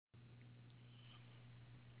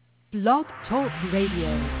Blog Talk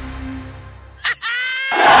Radio.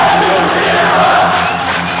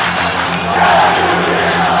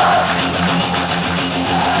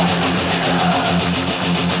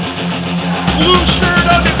 Blueshirt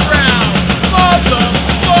Underground,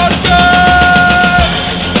 motherfucker!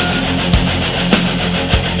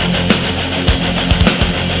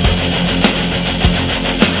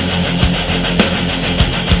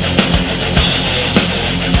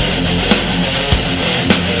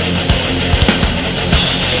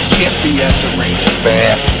 Can't BS a Ranger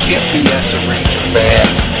bad. Can't BS a Ranger bad.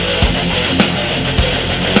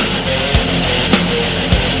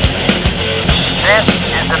 This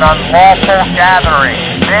is an unlawful gathering.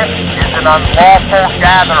 This is an unlawful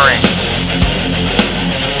gathering.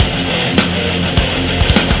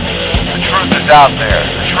 The truth is out there.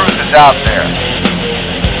 The truth is out there.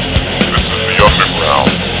 This is the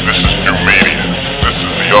underground. This is new media. This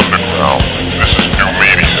is the underground. This is new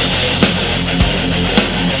media.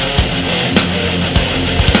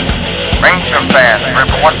 Ranger fans,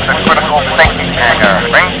 report to the critical thinking hangar.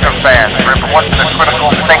 Ranger fans, report to the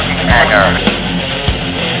critical thinking hangar.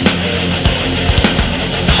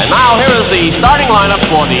 And now here is the starting lineup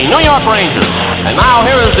for the New York Rangers. And now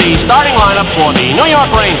here is the starting lineup for the New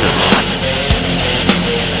York Rangers.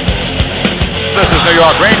 This is New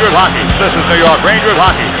York Rangers hockey. This is New York Rangers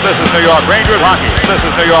hockey. This is New York Rangers hockey. This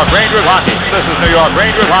is New York Rangers hockey. This is New York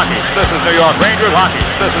Rangers hockey. This is New York Rangers hockey.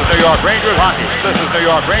 This is New York Rangers hockey. This is New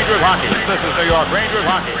York Rangers hockey. This is New York Rangers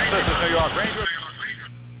hockey. This is New York Rangers.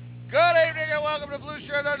 Good evening and welcome to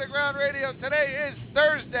Blueshirt Underground Radio. Today is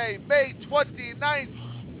Thursday, May 29th.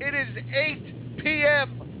 It is 8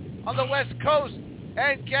 p.m. on the West Coast.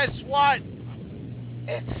 And guess what?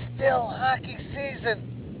 It's still hockey season.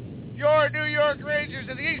 Your New York Rangers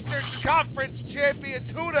are the Eastern Conference champions.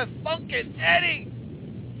 Who'd have thunk it, Eddie?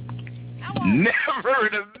 Never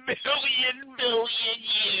in a million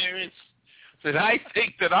years did I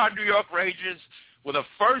think that our New York Rangers with a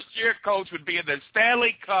first-year coach would be in the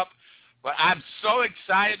Stanley Cup. But I'm so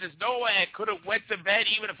excited. There's no way I could have went to bed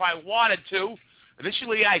even if I wanted to.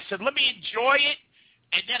 Initially, I said, let me enjoy it.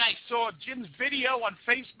 And then I saw Jim's video on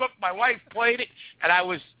Facebook. My wife played it. And I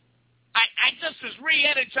just was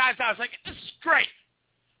re-energized. I was like, this is great.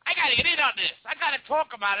 I got to get in on this. I got to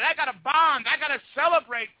talk about it. I got to bond. I got to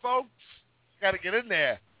celebrate, folks. Got to get in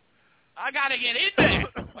there. I got to get in there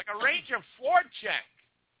like a Ranger forecheck.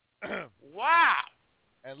 Wow.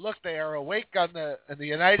 And look, they are awake in the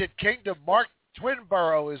United Kingdom. Mark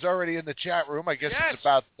Twinborough is already in the chat room. I guess Yes. it's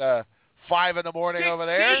about 5 in the morning over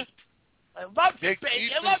there. I love you, Dick baby.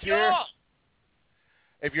 East I love is you here. all.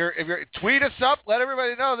 If you're tweet us up, let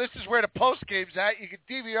everybody know this is where the post game's at. You can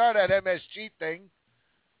DVR that MSG thing.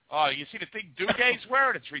 Oh, you see the thing Dugate's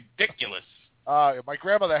wearing? It's ridiculous. My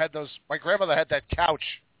grandmother had those. My grandmother had that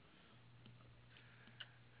couch.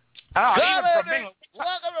 Oh, Good even from evening. England.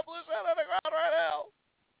 Welcome to Blueshirt Underground right now.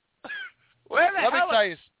 Where the Let me hell? tell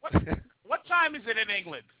you. What time is it in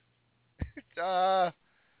England?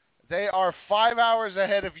 They are 5 hours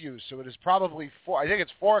ahead of you, so it is probably 4. I think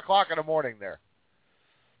it's 4 o'clock in the morning there.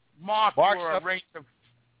 Mark's Mark's a up- Ranger.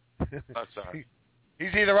 Oh, sorry.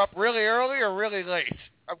 He's either up really early or really late.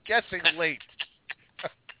 I'm guessing late.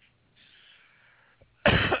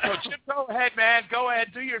 So, Chip, go ahead, man. Go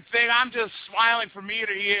ahead. Do your thing. I'm just smiling from ear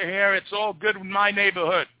to ear here. It's all good in my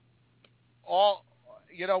neighborhood.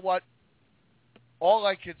 You know what? All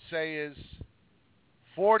I can say is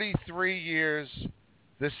 43 years.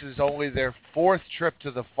 This is only their 4th trip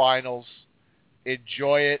to the finals.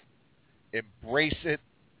 Enjoy it. Embrace it.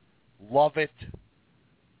 Love it.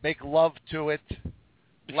 Make love to it.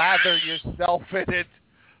 Lather yourself in it.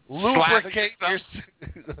 Lubricate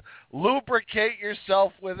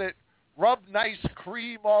yourself with it. Rub nice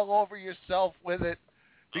cream all over yourself with it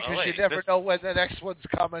because you never know when the next one's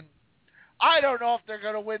coming. I don't know if they're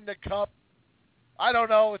going to win the cup. I don't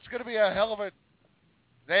know. It's going to be a hell of a...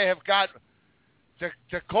 They have got...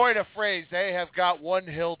 To coin a phrase, they have got one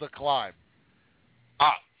hill to climb.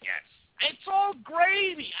 Oh, yes. It's all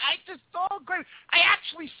gravy. All gravy. I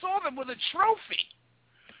actually saw them with a trophy.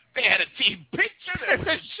 They had a team picture. There was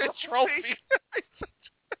a trophy.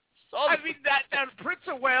 I mean, that Prince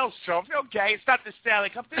of Wales trophy, okay, it's not the Stanley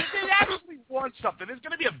Cup. They actually won something. There's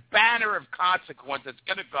going to be a banner of consequence that's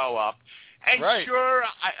going to go up. And right. Sure,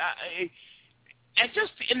 and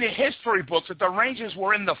just in the history books that the Rangers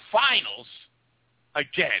were in the finals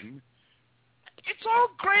again, it's all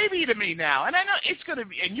gravy to me now. And I know it's going to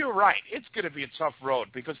be, and you're right, it's going to be a tough road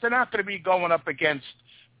because they're not going to be going up against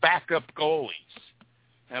backup goalies,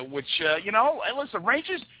 which, and listen,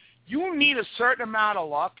 Rangers, you need a certain amount of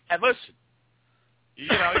luck. And listen, you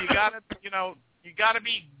gotta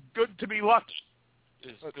be good to be lucky,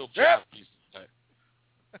 as Bill Jim. Chappell used to say.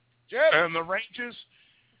 Jim. And the Rangers,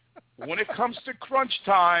 when it comes to crunch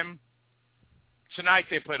time, tonight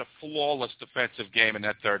they played a flawless defensive game in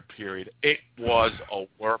that third period. It was a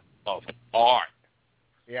work of art.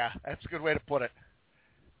 Yeah, that's a good way to put it.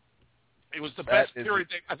 It was the best period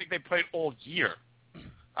I think they played all year.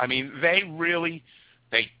 I mean,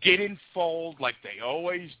 they didn't fold like they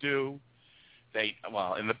always do.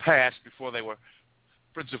 In the past, before they were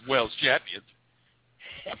Prince of Wales champions.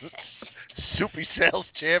 Soupy Sales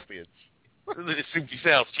champions. The Soupy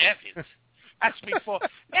Sales champions. That's before.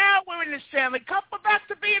 Now we're in the Stanley Cup. We're back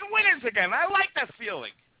to being winners again. I like that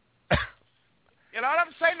feeling. You know what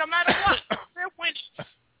I'm saying? No matter what, they're winners.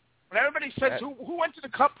 When everybody says, who went to the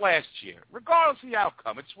Cup last year? Regardless of the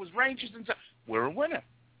outcome, it was Rangers and we're a winner.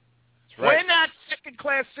 Right. We're not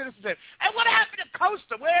second-class citizens. And what happened to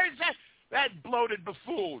Costa? Where is that bloated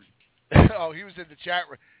buffoon? Oh, he was in the chat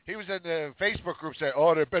room. He was in the Facebook group saying,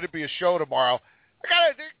 there better be a show tomorrow. I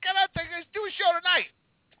gotta do a show tonight.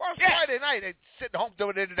 Tomorrow's Friday night. I'm sitting home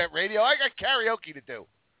doing internet radio. I got karaoke to do.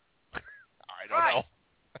 I don't know.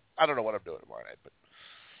 I don't know what I'm doing tomorrow night. But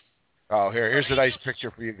here's a nice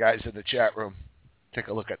picture for you guys in the chat room. Take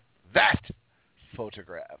a look at that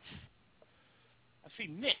photograph. I see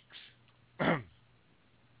Knicks.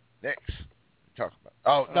 Knicks. Talking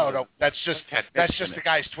about? No. That's just the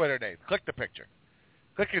guy's Twitter name. Click the picture.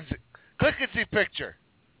 Click and see picture.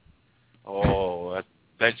 Oh,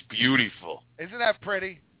 that's beautiful. Isn't that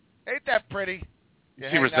pretty? Ain't that pretty? You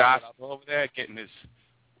see Rosas over there getting his.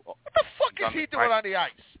 What the fuck is he doing on the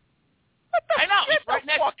ice? I know. He's right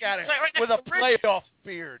next. Fuck at it. With a playoff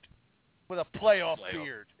beard. With a playoff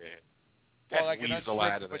beard. Get like an weasel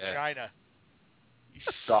out of there. Vagina. You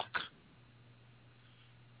suck.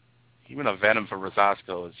 Even a venom for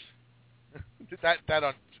Rosasco is. That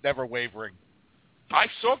never wavering. I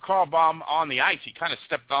saw Carlbaum on the ice. He kind of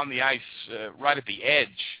stepped on the ice right at the edge.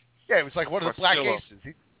 Yeah, it was like one of the Black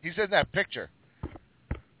Aces. He's in that picture.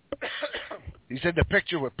 He's in the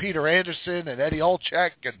picture with Peter Anderson and Eddie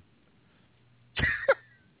Olczyk and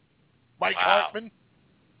Mike Hartman.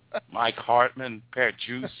 Mike Hartman, Pear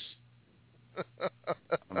Juice. I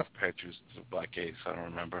don't know if Pear Juice is a Black Ace. I don't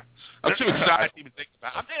remember. I'm too excited to even think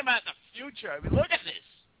about it. I'm thinking about the future. I mean, look at this.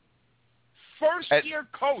 First-year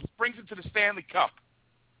coach brings it to the Stanley Cup.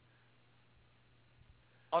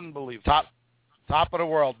 Unbelievable. Top of the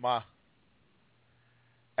world, Ma.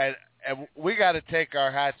 And we got to take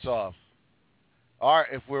our hats off. Or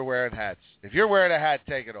if we're wearing hats. If you're wearing a hat,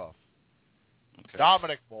 take it off. Okay.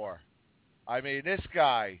 Dominic Moore. I mean, this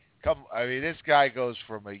guy goes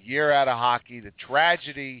from a year out of hockey to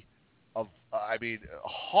tragedy of,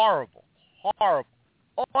 horrible,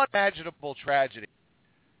 unimaginable tragedy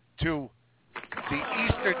to the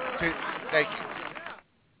Eastern,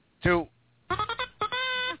 to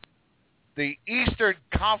the Eastern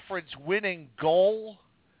Conference winning goal.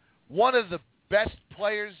 One of the best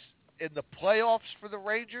players in the playoffs for the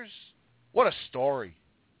Rangers. What a story.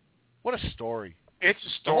 What a story. It's a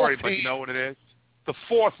story, but you know what it is? The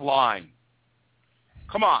fourth line.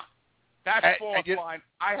 Come on. That fourth line.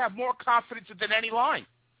 I have more confidence than any line.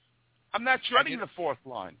 I'm not dreading the fourth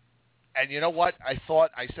line. And you know what? I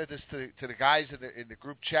said this to the guys in the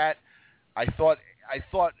group chat. I thought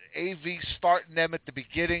AV starting them at the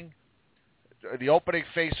beginning, the opening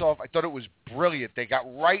face-off, I thought it was brilliant. They got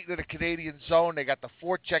right into the Canadian zone. They got the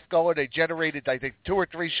forecheck going. They generated, I think, 2 or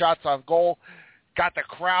 3 shots on goal. Got the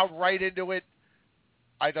crowd right into it.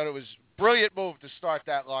 I thought it was a brilliant move to start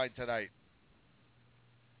that line tonight.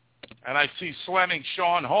 And I see slamming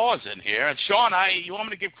Sean Hawes in here. And Sean, you want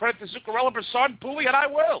me to give credit to Zuccarello, Brassard, and Pouliot? I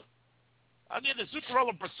will. I'll give the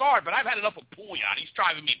Zuccarello, Brassard, but I've had enough of Pouliot. He's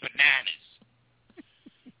driving me bananas.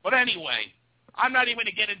 But anyway, I'm not even going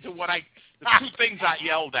to get into the 2 things I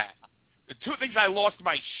yelled at. The 2 things I lost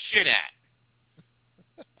my shit at.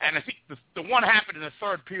 And I think the one happened in the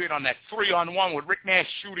third period on that 3-on-1 with Rick Nash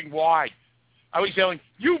shooting wide. I was yelling,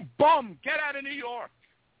 "You bum, get out of New York."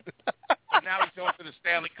 And now he's going for the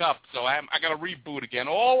Stanley Cup, so I got to reboot again,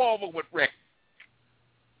 all over with Rick.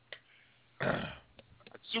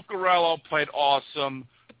 Zuccarello played awesome.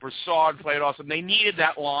 Brassard played awesome. They needed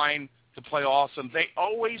that line to play awesome. They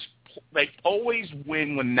always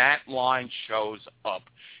win when that line shows up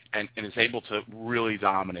and is able to really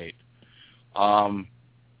dominate. And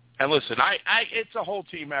listen, it's a whole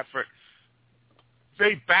team effort.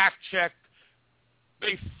 They back-checked.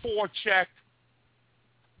 They forechecked.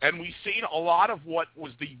 And we've seen a lot of what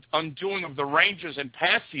was the undoing of the Rangers in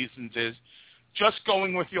past seasons is just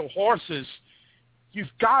going with your horses. You've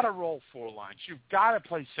got to roll 4 lines. You've got to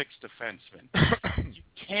play 6 defensemen. You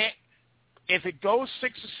can't. if it goes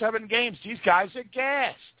 6 or 7 games, these guys are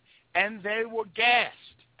gassed. And they were gassed.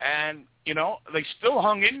 And, you know, they still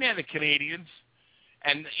hung in there, the Canadians.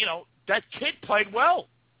 And, you know, that kid played well.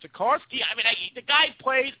 Sikorsky, I mean, the guy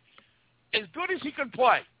played as good as he could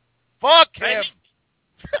play. Fuck him.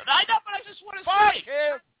 I know, but I just want to Fuck say.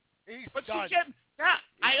 him. He's done.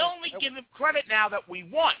 I only give him credit now that we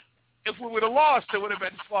won. If we would have lost, it would have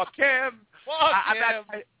been fuck him. Fuck him.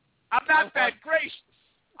 I'm not that gracious.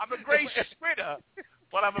 I'm a gracious winner,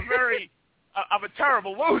 but I'm a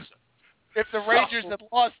terrible loser. If the Rangers had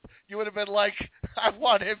lost, you would have been like, I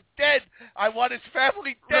want him dead. I want his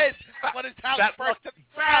family dead. I want his house burnt to the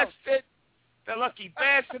ground. That lucky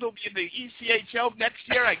bastard will be in the ECHL next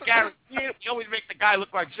year. I guarantee it. We always make the guy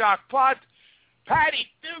look like Jacques Pont. Patty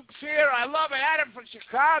Duke's here. I love it. Adam from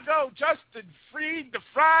Chicago. Justin Freed, the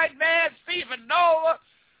Fried Man. Stephen Nola.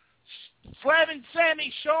 Fleming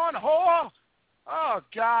Sammy. Sean Hoare. Oh,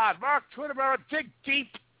 God. Mark Twitterborough. Dig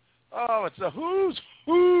Deep. Oh, it's a who's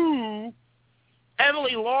who.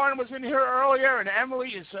 Emily Lauren was in here earlier, and Emily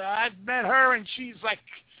is, I've met her, and she's like,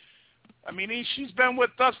 I mean, she's been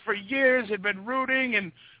with us for years and been rooting,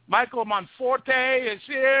 and Michael Monforte is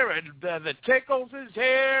here, and the Tickles is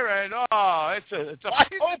here, and it's a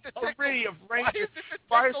potpourri of Rangers.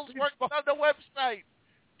 Why is the Tickles working on the website?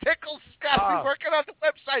 Tickles has got to be working on the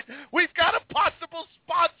website. We've got a possible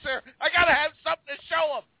sponsor. I got to have something to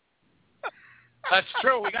show them. That's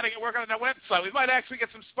true. We got to get working on the website. We might actually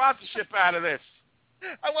get some sponsorship out of this.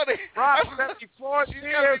 I want to. Rob 74. She's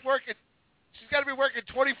got to be working. She's got to be working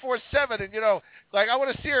 24/7, and you know, like I want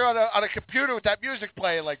to see her on a computer with that music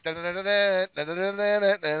playing, like you know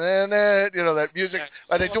that music.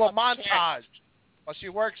 Like they do a montage while she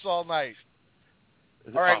works all night.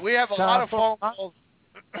 All right, we have a lot of phone calls.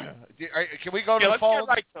 Can we go to the phone?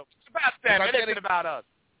 Right, so it's about them. It isn't about us.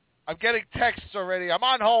 I'm getting texts already. I'm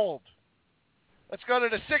on hold. Let's go to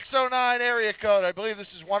the 609 area code. I believe this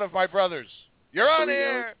is one of my brothers. You're on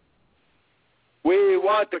air. We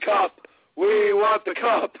want the cup. We want the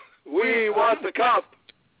cup. We want the cup.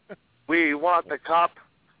 We want the cup.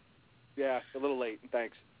 Yeah, a little late.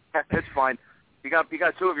 Thanks. It's fine. You got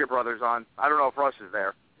 2 of your brothers on. I don't know if Russ is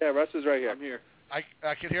there. Yeah, Russ is right here. I'm here. I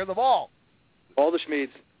can hear them all. All the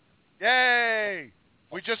Schmeeds. Yay!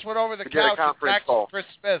 We just went over the couch with Max and Chris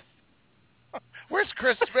Smith. Where's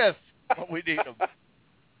Chris Smith? We need him.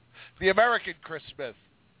 The American Chris Smith.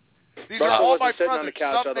 These Russell are all my sitting brothers. on the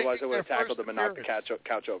couch, otherwise I would have their tackled him and knocked the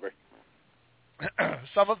couch over.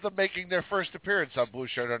 Some of them making their first appearance on Blue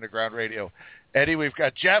Shirt Underground Radio. Eddie, we've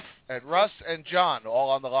got Jeff and Russ and John all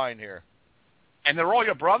on the line here. And they're all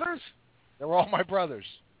your brothers? They're all my brothers.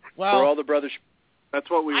 Well, we're all the brothers. That's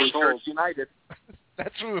what we were told. United.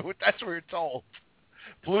 That's what we're told.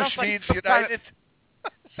 Blue Schmeeds United. Is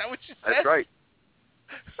that what you said? That's right.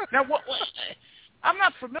 Now, what? I'm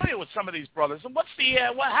not familiar with some of these brothers. And what's the?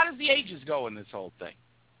 How does the ages go in this whole thing?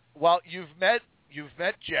 Well, you've met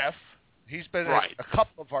Jeff. He's been at a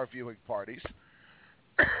couple of our viewing parties.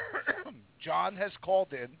 John has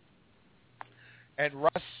called in, and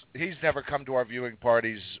Russ, he's never come to our viewing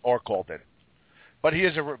parties or called in, but he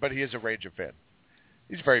is a Ranger fan.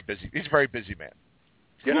 He's very busy. He's a very busy man.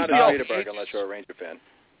 You're not a Cedarburg unless you're a Ranger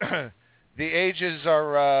fan. The ages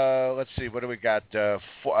are, let's see, what do we got?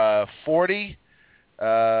 40,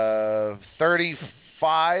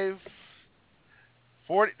 35,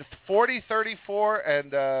 40, 34,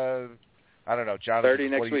 and I don't know, Jonathan. 30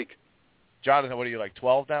 next week. Jonathan, what are you, like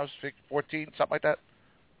 12 now, 14, something like that?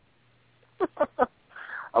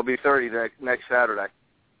 I'll be 30 next Saturday.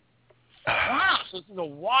 Wow, so this is a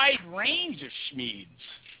wide range of Schmeeds.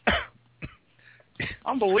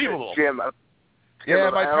 Unbelievable. Jim, yeah,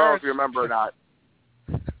 my I don't know if you remember or not.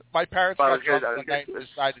 My parents got drunk one night and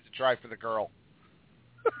decided to try for the girl.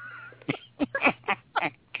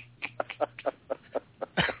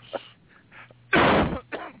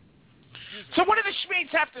 So what do the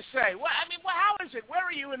Schmeeds have to say? Well, I mean, how is it? Where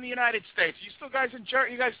are you in the United States? You still guys in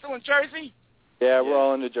Jersey? You guys still in Jersey? Yeah, we're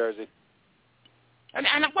all in New Jersey. And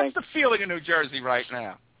what's the feeling in New Jersey right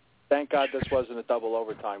now? Thank God this wasn't a double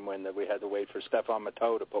overtime win that we had to wait for Stefan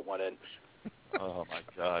Matteau to put one in. Oh, my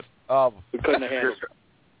God. We couldn't have handled it.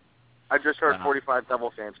 I just heard 45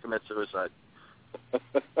 Devil fans commit suicide.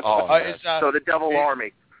 So the Devil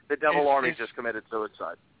Army. The Devil Army just committed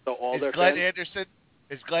suicide. So all is their Glenn fans? Anderson?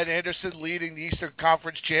 Is Glenn Anderson leading the Eastern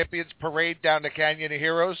Conference Champions parade down the Canyon of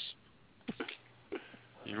Heroes?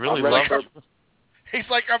 You really love him? He's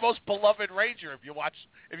like our most beloved Ranger. If you watch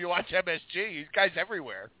MSG, he's guys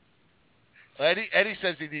everywhere. Eddie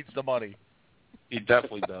says he needs the money. He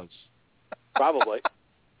definitely does. Probably.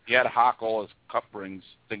 He had to hock all his cup rings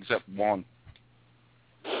except one.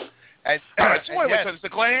 And, it's the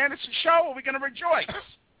Glenn Anderson show. Are we going to rejoice?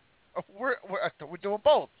 We're doing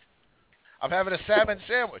both. I'm having a salmon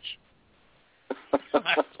sandwich.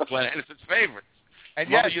 That's Glenn Anderson's favorite. And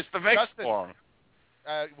Mother yes, used to make Justin, for him.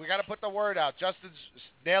 We got to put the word out. Justin's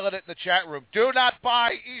nailing it in the chat room. Do not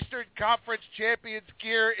buy Eastern Conference Champions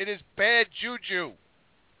gear. It is bad juju.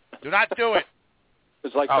 Do not do it.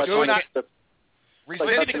 It's like do not.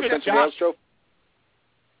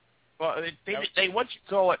 Well, they what you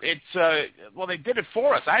call it? It's they did it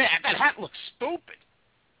for us. That hat looks stupid.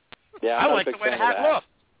 Yeah, I like the way the hat looks.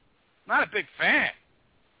 Not a big fan.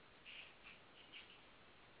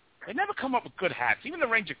 They never come up with good hats. Even the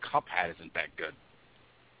Ranger Cup hat isn't that good.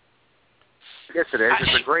 Yes, it is.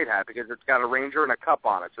 It's a great hat because it's got a Ranger and a cup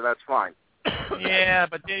on it, so that's fine. Yeah,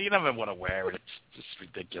 but you never want to wear it. It's just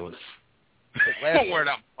ridiculous. Don't wear it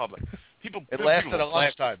out in public. It lasted a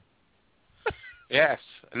lunchtime. Yes.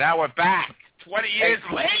 And now we're back. 20 years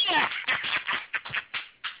later.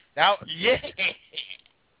 Now, yeah.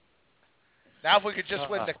 Now if we could just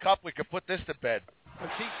win the cup, we could put this to bed.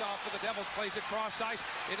 Cheeks off for the Devils, plays it cross ice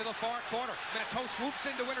into the far corner. Matteau swoops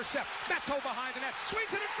in to intercept. Matteau behind the net, swings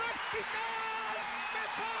it in front. He scores!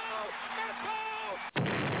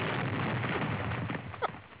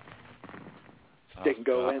 Matteau!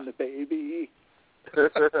 Dingo and the baby.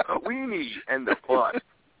 Weenie and the butt.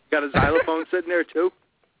 Got a xylophone sitting there too.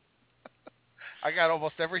 I got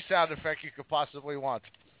almost every sound effect you could possibly want.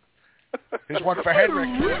 Here's one for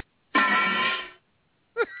Henrik.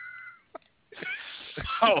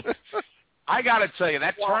 Oh, I got to tell you,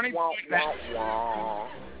 that turning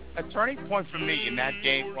point for me in that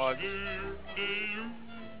game was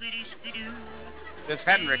this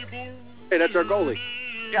Henrik. Hey, that's our goalie.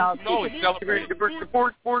 Yeah, our goalie celebrating.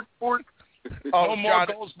 Pork. No more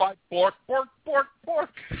goals by pork.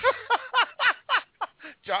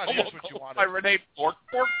 John, no here's more what you goals wanted. by Renee. Pork.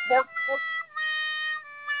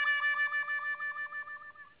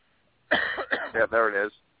 Yeah, there it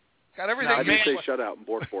is. Got everything. I didn't say shut out and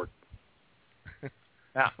bork.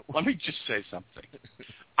 Now, let me just say something.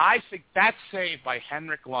 I think that save by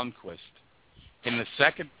Henrik Lundqvist in the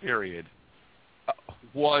second period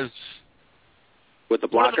was with the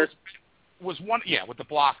blocker. With the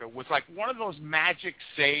blocker was like one of those magic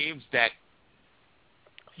saves that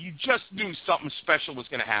you just knew something special was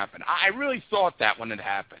going to happen. I really thought that when it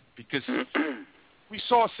happened because we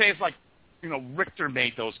saw saves like, Richter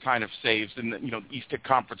made those kind of saves in the, Eastern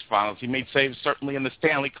Conference Finals. He made saves certainly in the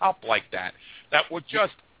Stanley Cup like that were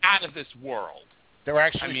just out of this world. They were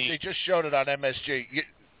actually, they just showed it on MSG.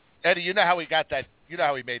 Eddie, you know how he got that, you know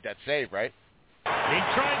how he made that save, right? He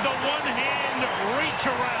tried the one-hand reach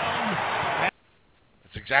around.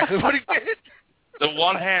 That's exactly what he did. The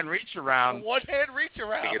one-hand reach around. The one-hand reach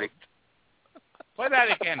around. Play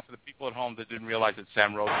that again for the people at home that didn't realize that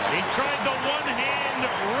Sam Rosen. He tried the one-hand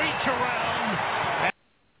reach around.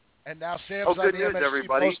 And now Sam's on good the news, MSG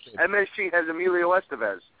everybody. postgame. MSG has Emilio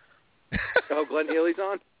Estevez. Oh, Glenn Healy's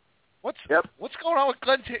on? What's going on with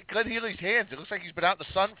Glenn Healy's hands? It looks like he's been out in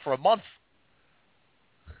the sun for a month.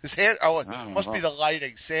 His hand, it must be the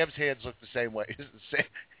lighting. Sam's hands look the same way.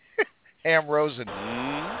 Ham Rosen.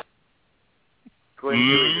 Glenn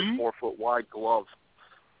Healy, 4-foot wide glove.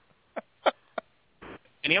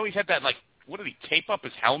 And he always had that, what did he tape up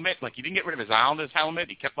his helmet? Like, he didn't get rid of his Islanders helmet.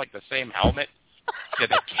 He kept, the same helmet. He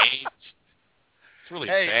had that cage. It's really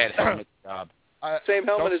bad helmet job. Same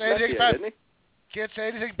helmet as Messi, didn't he? Can't say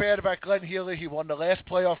anything bad about Glenn Healy. He won the last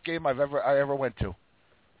playoff game I ever went to.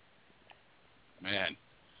 Man.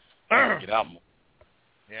 Get out more.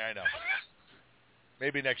 Yeah, I know.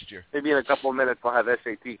 Maybe next year. Maybe in a couple of minutes we'll have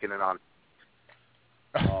SAT getting on.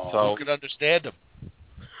 So who can understand him?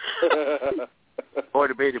 Boy,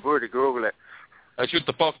 the baby, boy, the Google it. I shoot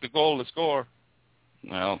the puck, the goal, the score.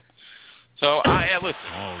 Well, so listen.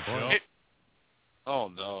 Oh, Joe. Oh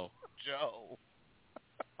no, Joe.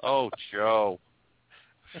 Oh, Joe.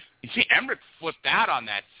 You see, Emmerich flipped out on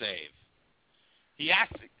that save. He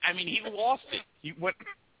lost it.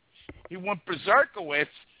 He went berserkowitz,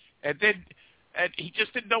 and then he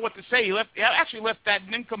just didn't know what to say. He actually left that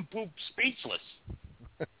nincompoop speechless.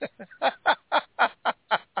 And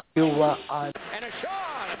a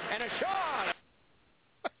shot!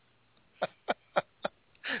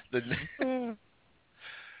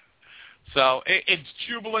 So it's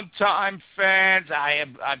jubilant time, fans.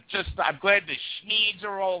 I'm glad the Schneeds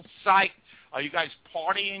are all psyched. Are you guys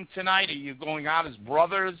partying tonight? Are you going out as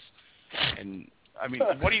brothers? And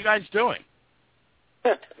what are you guys doing?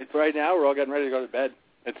 It's right now. We're all getting ready to go to bed.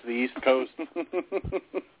 It's the East Coast.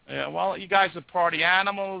 Yeah, well, you guys are party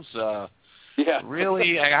animals. Yeah.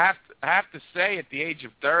 Really, I have to say, at the age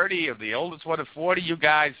of 30, or the oldest one at 40, you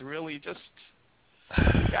guys really you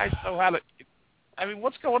guys know how to. I mean,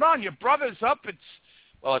 what's going on? Your brother's up.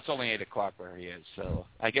 It's only 8 o'clock where he is, so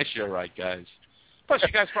I guess you're right, guys. Plus,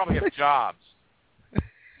 you guys probably have jobs.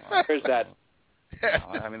 There's that.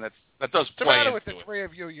 I mean, that does play. What's the matter into with the it. three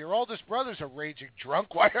of you? Your oldest brother's a raging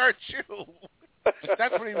drunk. Why aren't you?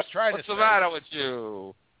 That's what he was trying to say. What's the matter with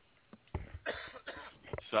you?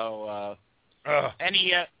 So,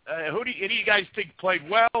 any who do you guys think played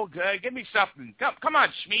well? Give me something. Come on,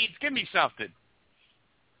 Schmeeds, give me something.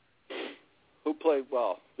 Who played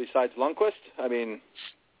well besides Lundqvist? I mean,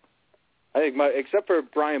 I think except for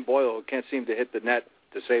Brian Boyle, who can't seem to hit the net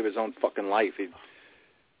to save his own fucking life. I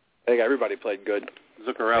think everybody played good.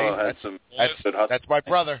 Zuccarello had some. That's my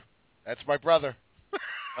brother. That's my brother.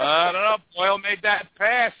 I don't know. Boyle made that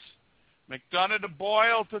pass. McDonough to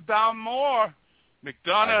Boyle to Don Moore.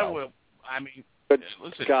 McDonough will. I mean, but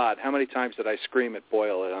listen. God, how many times did I scream at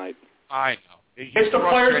Boyle tonight? I know. It's the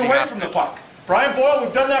players away from the puck. Brian Boyle,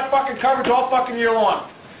 we've done that fucking coverage all fucking year long.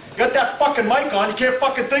 You got that fucking mic on, you can't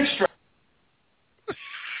fucking think straight.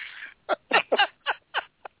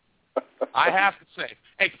 I have to say,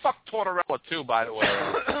 hey, fuck Tortorella too, by the way.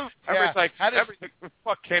 Everything,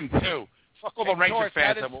 fuck him too. Fuck all the Ranger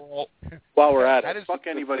fans that were all. While we're at it, fuck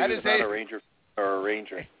anybody who's not a Ranger or a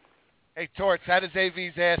Ranger. Hey, Torts, how does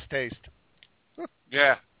AV's ass taste?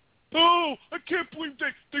 Yeah. Oh, I can't believe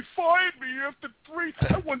they fired me after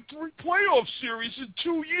I won 3 playoff series in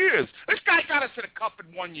 2 years. This guy got us to the cup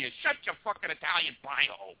in 1 year. Shut your fucking Italian pie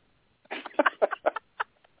hole.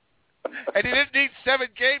 And he didn't need 7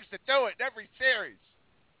 games to do it in every series.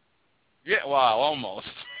 Yeah, well, almost.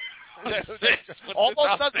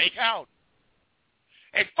 Almost doesn't count.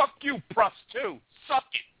 Hey, fuck you, Pruss, too. Suck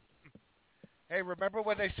it. Hey, remember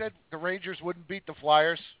when they said the Rangers wouldn't beat the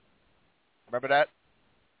Flyers? Remember that?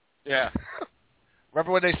 Yeah.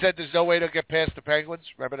 Remember when they said there's no way to get past the Penguins?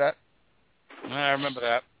 Remember that? I remember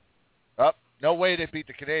that. Oh, no way they beat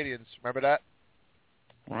the Canadians. Remember that?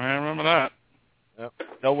 I remember that. Yep.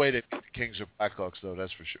 No way they beat the Kings or Blackhawks, though,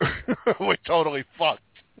 that's for sure. We're totally fucked.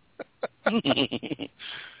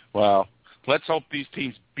 Well, let's hope these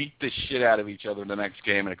teams beat the shit out of each other in the next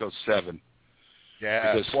game and it goes 7.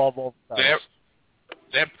 Yeah, because 12 overtimes.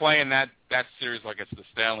 They're playing that series like it's the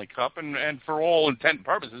Stanley Cup, and for all intent and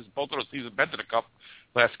purposes, both of those teams have been to the Cup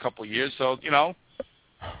last couple of years. So,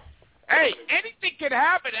 hey, anything can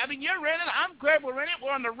happen. I mean, you're in it. I'm glad we're in it.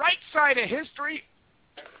 We're on the right side of history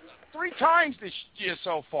 3 times this year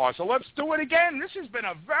so far. So let's do it again. This has been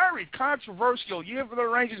a very controversial year for the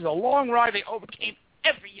Rangers. A long ride. They overcame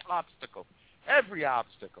every obstacle. Every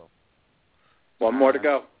obstacle. One more to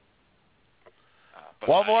go.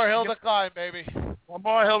 One more hill to climb, baby. One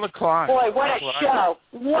more hill to climb. Boy, what a show.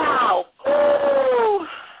 Wow. Ooh.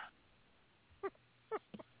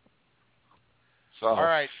 So, all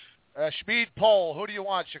right. Schmid poll. Who do you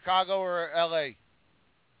want, Chicago or L.A.?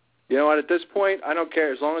 You know what? At this point, I don't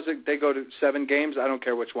care. As long as they go to 7 games, I don't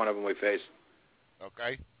care which one of them we face.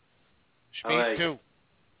 Okay. Schmid 2.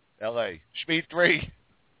 L.A. Schmid 3.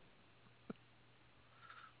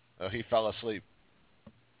 Oh, he fell asleep.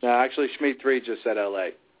 No, actually, Schmid 3 just said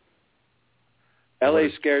L.A.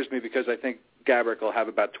 L.A. scares me because I think Gaborik will have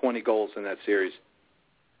about 20 goals in that series.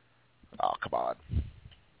 Oh, come on.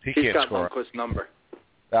 He's can't got score. Lundqvist's number.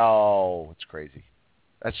 Oh, it's crazy.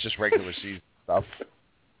 That's just regular season stuff.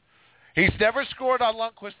 He's never scored on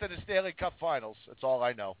Lundqvist in the Stanley Cup Finals. That's all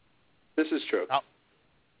I know. This is true. Oh.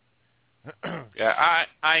 Yeah,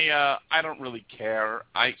 I don't really care.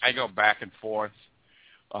 I go back and forth.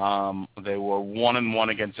 They were 1-1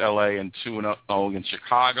 against LA and 2-0 against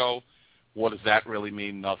Chicago. What does that really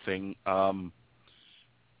mean? Nothing.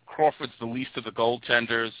 Crawford's the least of the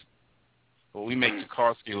goaltenders. But we make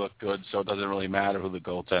Sikorsky look good, so it doesn't really matter who the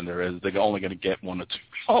goaltender is. They're only going to get 1 or 2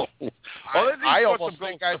 goals. I almost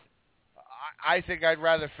think I think I'd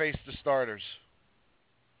rather face the starters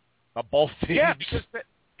of both teams.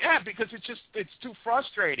 Because it's too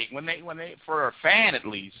frustrating when they for a fan at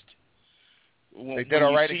least. They did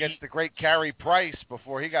all right against the great Carey Price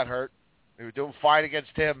before he got hurt. They were doing fine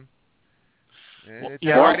against him. More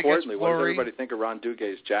importantly, what does everybody think of Ron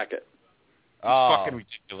Duguay's jacket? It's fucking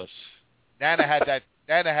ridiculous. Nana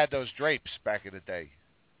had those drapes back in the day.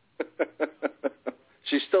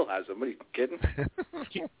 She still has them. What are you kidding?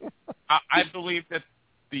 I believe that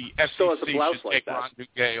the FCC should take Ron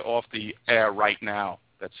Duguay off the air right now.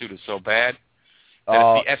 That suit is so bad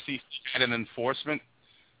that if the FCC had an enforcement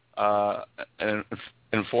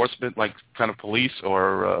like kind of police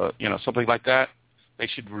or something like that, they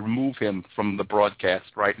should remove him from the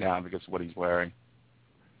broadcast right now because of what he's wearing.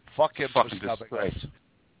 Fuck him for Fucking snubbing disgrace. us.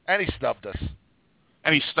 And he snubbed us.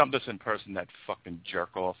 And he snubbed us in person, that fucking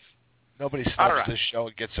jerk-off. Nobody All snubs right. this show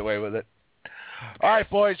and gets away with it. All right,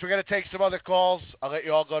 boys, we're going to take some other calls. I'll let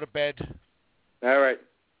you all go to bed. All right.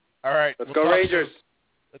 All right. Let's we'll go talk Rangers. soon.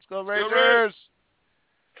 Let's go Rangers.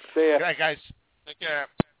 See ya. Good night, guys. Take care.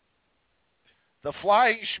 The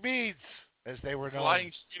Flying Schmeeds, as they were known.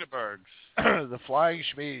 Flying Speederbergs. The Flying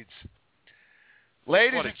Schmeeds.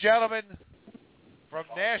 Ladies and gentlemen, from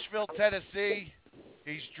Nashville, Tennessee,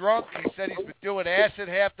 he's drunk. He said he's been doing acid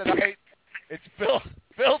half the night. It's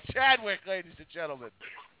Phil Chadwick, ladies and gentlemen.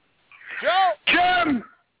 Joe!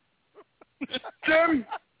 Jim!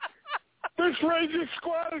 This Rangers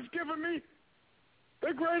squad has given me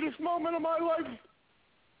the greatest moment of my life,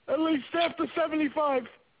 at least after 75.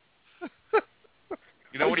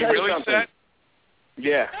 You know what he really said?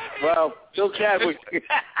 Yeah. Well, Phil Chadwick.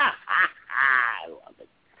 I love it.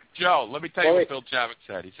 Joe, let me tell you what Phil Chadwick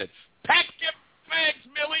said. He said, "Pack your bags,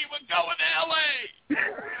 Millie. We're going to L.A."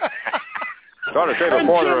 Trying to say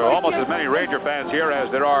before, there are almost as many Ranger fans here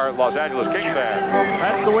as there are Los Angeles Kings fans.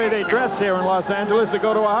 That's the way they dress here in Los Angeles to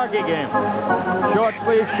go to a hockey game. Short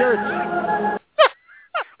sleeve shirts.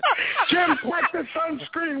 Jim, pack the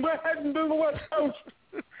sunscreen. We're heading to the West Coast.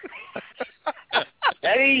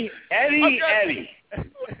 Eddie.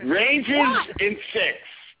 Rangers in 6.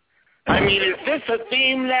 I mean, is this a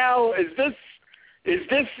theme now? Is this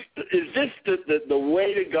the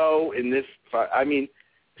way to go in this? I mean,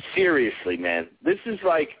 seriously, man, this is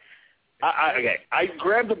like. Okay, I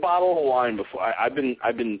grabbed a bottle of wine before. I've been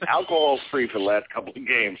alcohol free for the last couple of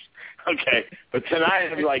games. Okay, but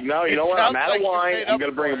tonight I'm like, no, you know what? I'm out of wine. I'm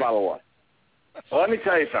going to bring a bottle of wine. Well, let me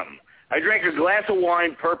tell you something. I drank a glass of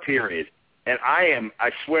wine per period, and I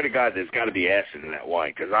swear to God, there's got to be acid in that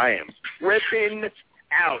wine because I am tripping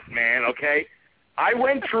out, man, okay? I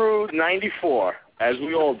went through 94, as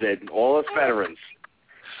we all did, all us veterans,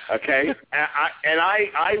 okay? And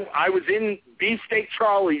I was in Beefsteak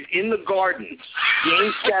Charlie's in the Garden,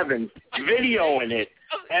 Game 7, videoing it,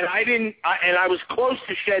 and I was close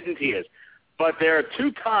to shedding tears. But there are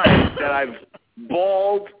 2 times that I've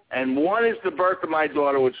bawled, and one is the birth of my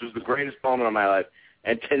daughter, which was the greatest moment of my life.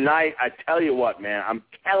 And tonight, I tell you what, man, I'm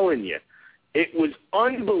telling you, it was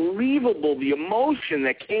unbelievable, the emotion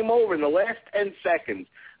that came over in the last 10 seconds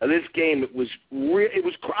of this game.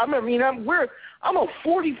 I'm a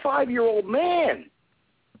 45-year-old man.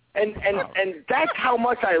 And that's how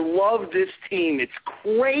much I love this team. It's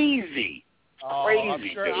crazy. It's crazy. I'm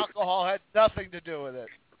sure dude. alcohol had nothing to do with it.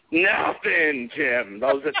 Nothing, Jim.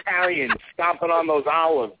 Those Italians stomping on those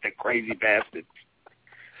olives, the crazy bastards.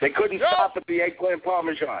 They couldn't stop at the eggplant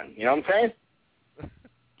parmesan. You know what I'm saying?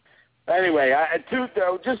 Anyway,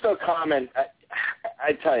 just a comment.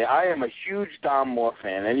 I tell you, I am a huge Dom Moore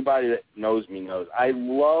fan. Anybody that knows me knows. I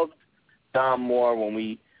loved Dom Moore when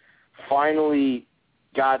we finally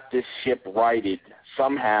got this ship righted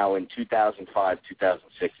somehow in 2005,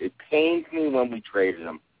 2006. It pained me when we traded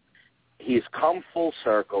him. He has come full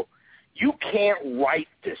circle. You can't write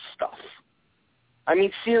this stuff. I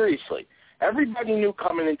mean, seriously. Everybody knew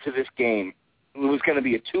coming into this game it was going to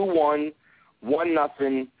be a 2-1,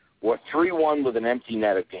 1-0, or 3-1 with an empty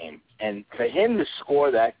netter game. And for him to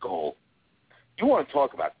score that goal, you want to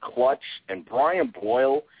talk about clutch, and Brian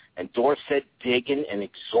Boyle and Dorsett digging and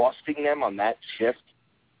exhausting them on that shift,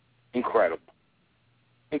 incredible.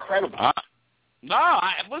 Incredible.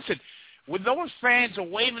 Listen, when those fans are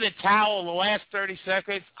waving the towel in the last 30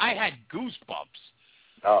 seconds, I had goosebumps.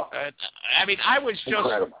 Oh. I mean, I was just...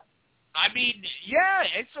 Incredible. I mean, yeah,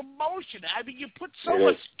 it's emotion. I mean, you put so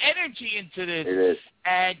much energy into this,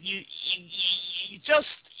 and you're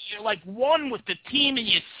like one with the team, and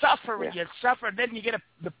you suffer and you suffer, and then you get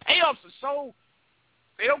the payoffs are so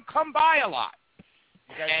they don't come by a lot.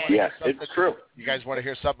 Yes, it's true. You guys want to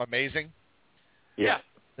hear something amazing? Yeah.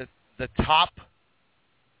 The top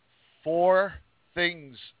 4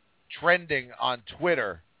 things trending on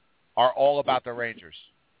Twitter are all about the Rangers.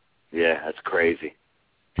 Yeah, that's crazy.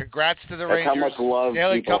 Congrats to the That's Rangers. how much love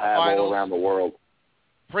Stanley people Cup have Finals, all around the world.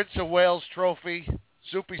 Prince of Wales Trophy,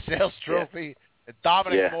 Soupy Sales Trophy, and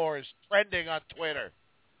Dominic Moore is trending on Twitter.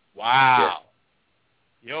 Wow.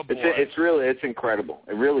 Yeah. It's incredible.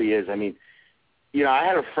 It really is. I mean, you know, I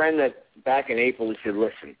had a friend that back in April, he said,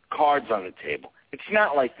 listen, cards on the table. It's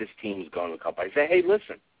not like this team is going to the Cup. I said, hey,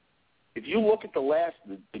 listen, if you look at the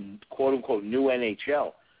quote-unquote new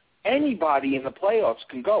NHL, anybody in the playoffs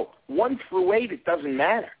can go. 1 through 8, it doesn't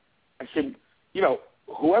matter. I said, you know,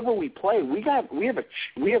 whoever we play, we have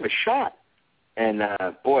a shot. And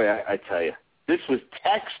boy, I tell you, this was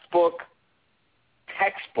textbook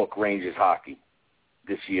Rangers hockey.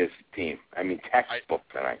 this year's team. I mean, textbook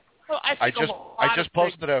tonight. Well, I just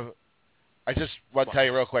posted I just want to tell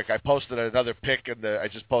you real quick. I posted another pic I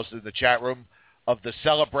just posted in the chat room of the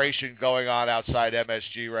celebration going on outside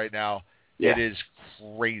MSG right now. Yeah. It is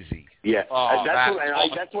crazy. Yeah, Oh,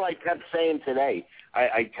 that's what I kept saying today.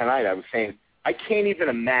 Tonight I was saying I can't even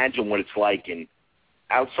imagine what it's like in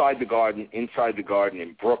outside the Garden, inside the Garden,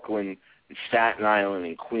 in Brooklyn, in Staten Island,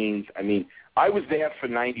 in Queens. I mean, I was there for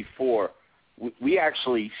 '94. We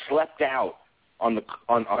actually slept out on the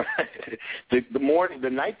morning, the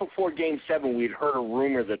night before Game 7. We'd heard a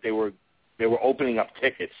rumor that they were opening up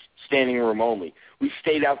tickets, standing room only. We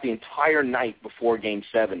stayed out the entire night before Game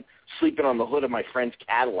 7, sleeping on the hood of my friend's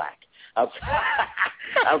Cadillac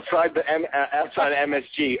outside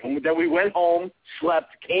MSG. And then we went home, slept,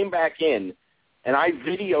 came back in, and I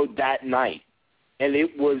videoed that night, and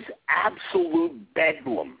it was absolute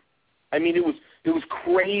bedlam. I mean, it was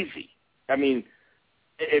crazy. I mean,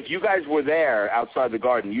 if you guys were there outside the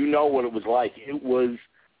Garden, you know what it was like. It was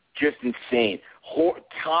just insane.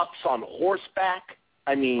 Cops on horseback.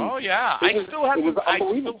 I mean, oh yeah, it was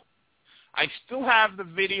unbelievable. I still have the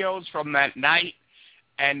videos from that night,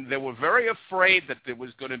 and they were very afraid that there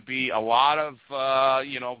was going to be a lot of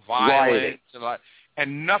violence,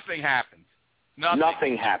 and nothing happened.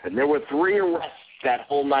 Nothing happened. There were 3 arrests that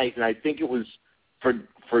whole night, and I think it was for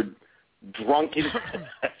drunken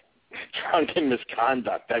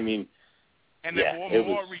misconduct. I mean, and there were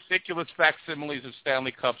more ridiculous facsimiles of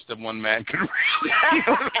Stanley Cups than one man could read.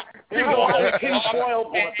 People had a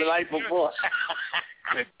tinfoil bought the night before.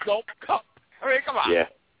 Gold cup. I mean, come on. Yeah.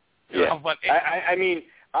 Yeah. But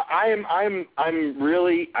I'm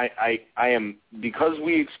really because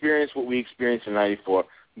we experienced what we experienced in '94.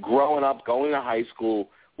 Growing up, going to high school,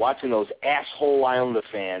 watching those asshole Islander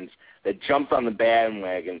fans that jumped on the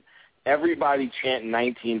bandwagon. Everybody chanting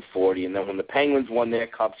 1940, and then when the Penguins won their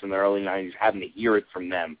cups in the early 90s, having to hear it from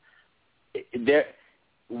them.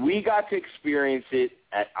 We got to experience it.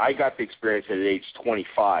 I got to experience it at age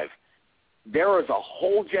 25. There was a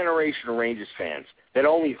whole generation of Rangers fans that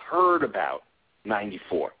only heard about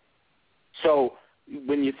 94. So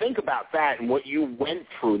when you think about that and what you went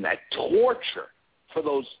through and that torture for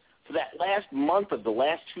that last month of the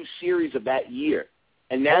last 2 series of that year,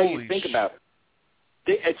 and now you think about it.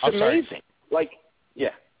 It's amazing. Sorry. Like,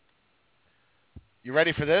 yeah. You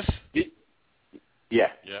ready for this? Yeah.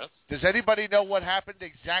 Yes. Does anybody know what happened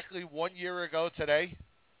exactly 1 year ago today?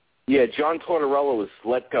 Yeah, John Tortorella was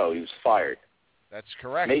let go. He was fired. That's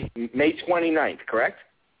correct. May 29th, correct?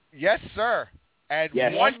 Yes, sir. And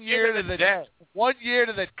yes. 1 year to the day. 1 year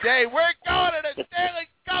to the day. We're going to the Stanley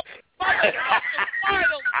Cup Finals,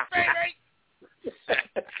 baby!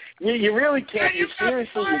 You really can't. You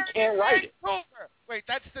seriously, you can't write it. Wait,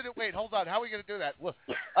 hold on. How are we going to do that? We'll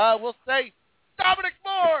say, Dominic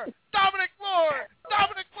Moore!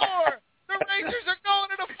 The Rangers are going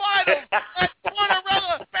to the finals! That's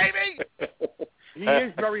Tortorella, baby! He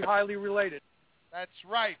is very highly related. That's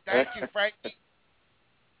right. Thank you, Frankie.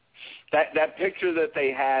 That picture that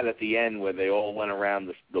they had at the end where they all went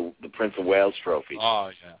around the Prince of Wales trophy.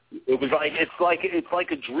 Oh yeah. It was like it's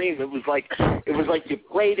like a dream. It was like you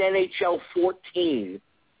played NHL 14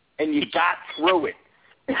 and you got through it.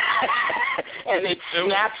 And it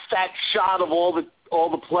snaps that shot of all the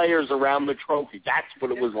players around the trophy. That's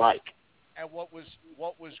what it was like. And what was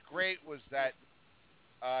great was that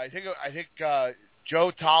I think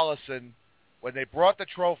Joe Tollison, when they brought the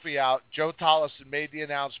trophy out, Joe Tollison made the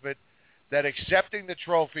announcement that accepting the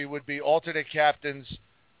trophy would be alternate captains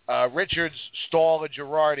Richards, Stahl, and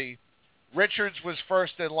Girardi. Richards was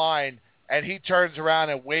first in line, and he turns around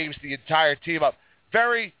and waves the entire team up.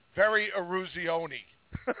 Very, very Eruzione.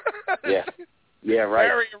 Yeah, right.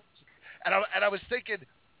 Very, and I was thinking,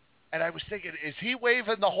 is he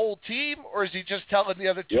waving the whole team, or is he just telling the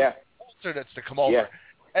other two alternates to come over? Yeah.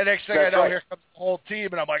 And next thing I know, here comes the whole team,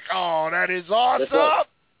 and I'm like, oh, that is awesome.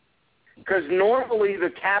 Because normally the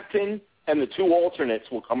captain and the 2 alternates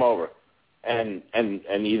will come over and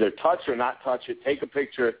either touch or not touch it, take a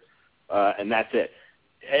picture, and that's it.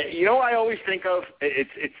 You know what I always think of?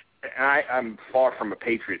 I'm far from a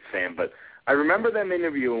Patriots fan, but I remember them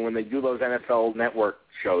interviewing when they do those NFL Network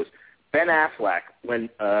shows, Ben Affleck, when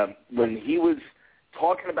he was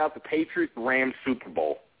talking about the Patriots-Rams Super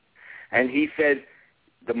Bowl, and he said,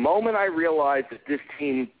 the moment I realized that this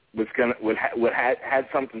team had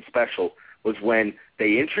something special was when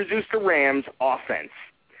they introduced the Rams offense,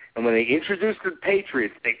 and when they introduced the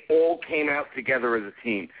Patriots, they all came out together as a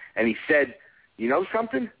team. And he said, "You know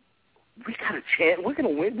something? We got a chance. We're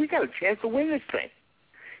going to win. We got a chance to win this thing."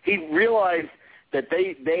 He realized that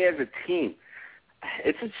they as a team.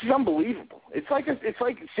 it's unbelievable. It's like a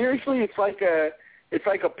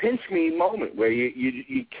pinch me moment where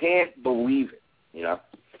you can't believe it, you know.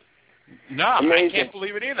 No, Amazing. I can't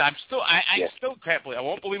believe it either. I still can't believe it. I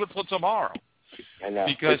won't believe it till tomorrow. I know.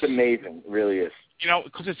 Because, it's amazing. It really is. You know,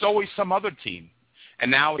 because it's always some other team.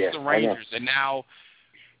 And now it's the Rangers. And now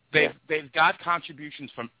they've got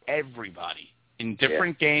contributions from everybody in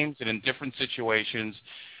different games and in different situations.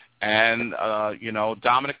 And, you know,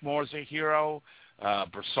 Dominic Moore's a hero.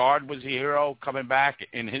 Brassard was a hero coming back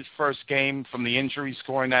in his first game from the injury,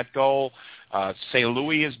 scoring that goal. St.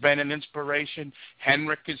 Louis has been an inspiration.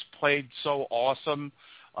 Henrik has played so awesome.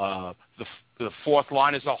 The fourth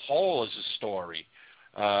line as a whole is a story.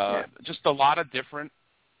 Just a lot of different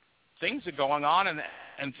things are going on,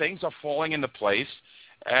 and things are falling into place,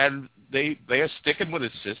 and they are sticking with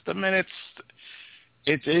the system, and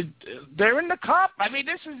they're in the cup. I mean,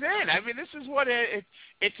 this is it. I mean, this is what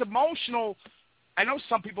it's emotional. I know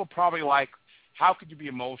some people probably like, how could you be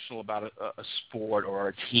emotional about a sport or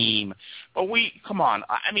a team? But come on.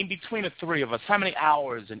 I mean, between the three of us, how many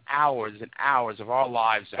hours and hours and hours of our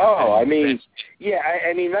lives have I mean,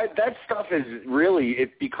 I mean, that stuff is really,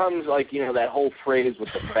 it becomes like, you know, that whole phrase with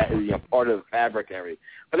the part of the fabric and everything.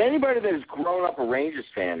 But anybody that has grown up a Rangers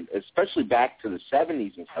fan, especially back to the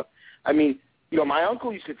 70s and stuff, I mean, you know, my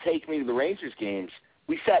uncle used to take me to the Rangers games.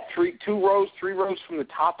 We sat three rows from the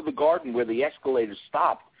top of the garden where the escalators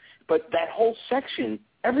stopped. But that whole section,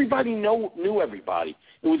 everybody knew everybody.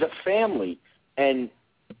 It was a family. And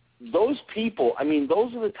those people, I mean,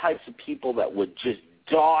 those are the types of people that would just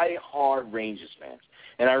die-hard Rangers fans.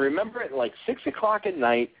 And I remember at like 6 o'clock at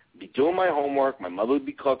night, I'd be doing my homework, my mother would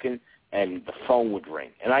be cooking, and the phone would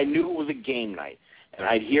ring. And I knew it was a game night. And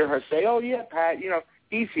I'd hear her say, oh, yeah, Pat, you know,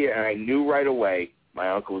 he's here. And I knew right away my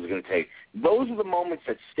uncle was going to take. Those are the moments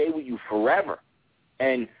that stay with you forever.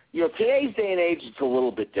 And, you know, today's day and age, it's a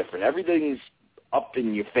little bit different. Everything's up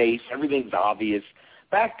in your face. Everything's obvious.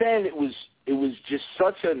 Back then, it was just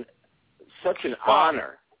such an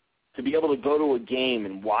honor to be able to go to a game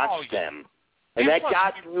and watch them. And that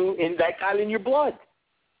got in your blood.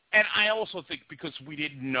 And I also think because we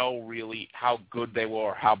didn't know really how good they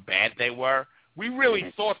were or how bad they were, we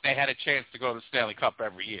really thought they had a chance to go to the Stanley Cup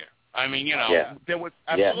every year. I mean, you know, there was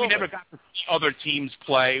we never got to see other teams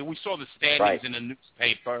play. We saw the standings in the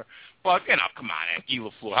newspaper, but you know, come on, Guy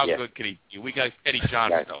Lafleur, how good could he be? We got Eddie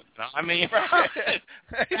Johnson. You know? I mean,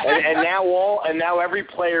 and now every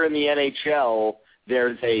player in the NHL,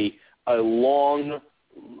 there's a long,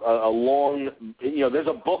 you know, there's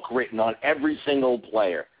a book written on every single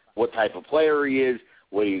player, what type of player he is,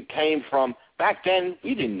 where he came from. Back then,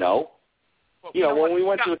 we didn't know. You know, when we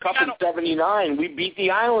went to the Cup in '79, we beat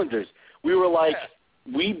the Islanders. We were like,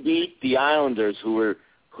 we beat the Islanders, who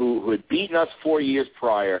had beaten us 4 years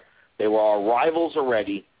prior. They were our rivals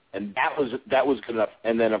already, and that was good enough.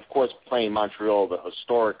 And then, of course, playing Montreal, the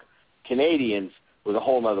historic Canadians, was a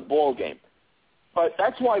whole other ball game. But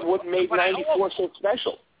that's what made '94 so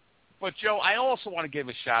special. But, Joe, I also want to give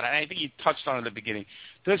a shout out, and I think you touched on it at the beginning.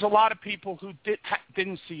 There's a lot of people who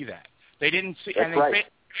didn't see that. They didn't see, that's right.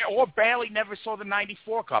 Or barely never saw the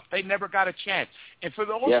 '94 Cup. They never got a chance. And for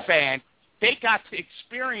those fans, they got to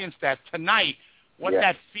experience that tonight. What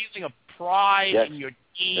that feeling of pride in your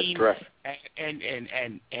team,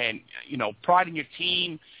 and you know, pride in your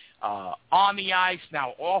team on the ice,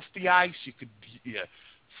 now off the ice. You could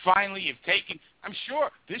finally have taken. I'm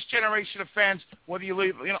sure this generation of fans, whether you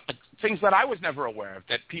leave, you know, things that I was never aware of,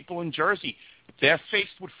 that people in Jersey, they're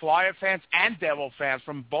faced with Flyer fans and Devil fans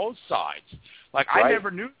from both sides. Like, I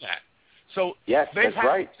never knew that. So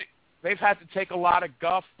they've had to take a lot of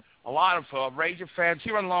guff. A lot of Ranger fans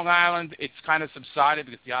here on Long Island, it's kind of subsided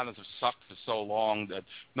because the Islanders have sucked for so long that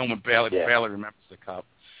no one barely remembers the Cup.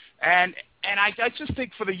 And I just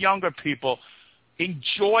think for the younger people,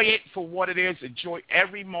 enjoy it for what it is. Enjoy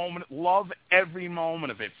every moment. Love every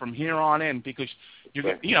moment of it from here on in, because you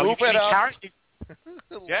can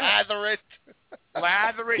lather it.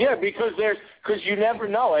 Lather it. Yeah, because you never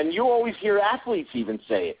know, and you always hear athletes even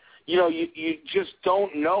say it. You know, you just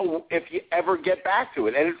don't know if you ever get back to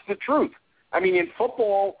it, and it's the truth. I mean, in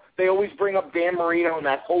football, they always bring up Dan Marino and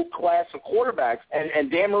that whole class of quarterbacks,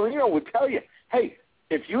 and Dan Marino would tell you, hey,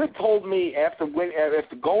 if you had told me after going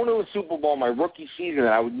to a Super Bowl my rookie season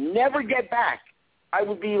that I would never get back, I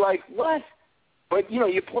would be like, what? But, you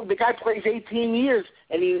know, the guy plays 18 years,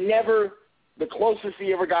 and he never – the closest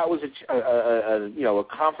he ever got was a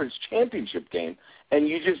conference championship game, and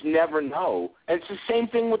you just never know. And it's the same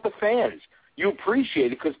thing with the fans. You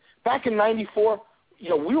appreciate it because back in '94, you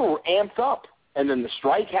know, we were amped up, and then the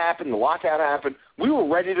strike happened, the lockout happened. We were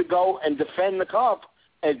ready to go and defend the Cup,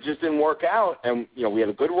 it just didn't work out. And, we had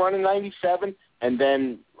a good run in 97, and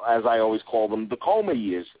then, as I always call them, the coma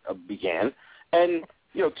years began. And,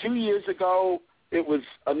 2 years ago, it was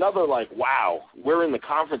another wow, we're in the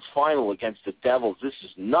conference final against the Devils. This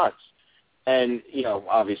is nuts. And,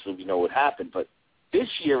 obviously we know what happened. But this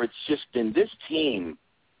year it's just been this team,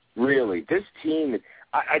 really,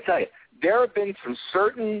 I tell you, there have been some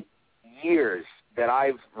certain years that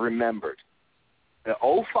I've remembered. The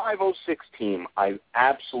 05-06 team I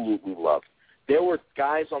absolutely loved. There were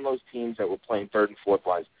guys on those teams that were playing third and fourth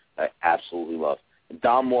lines that I absolutely loved. And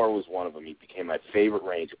Don Moore was one of them. He became my favorite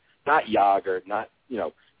Ranger. Not Yager, not,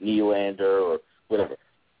 Nylander or whatever.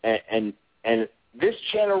 And this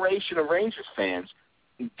generation of Rangers fans,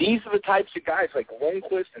 these are the types of guys like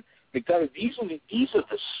Lundqvist and McDonough. These are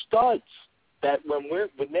the studs that when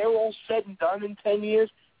they're all said and done in 10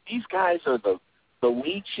 years, these guys are the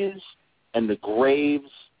Leaches and the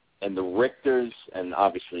Graves and the Richters and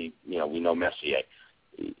obviously, we know Messier.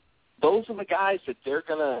 Those are the guys that they're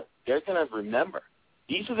gonna remember.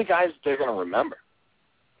 These are the guys that they're gonna remember.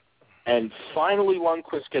 And finally,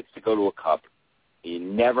 Lundqvist gets to go to a cup. He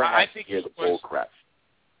never has to hear the bull crap.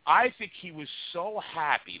 I think he was so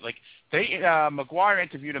happy. McGuire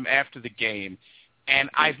interviewed him after the game, and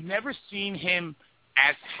I've never seen him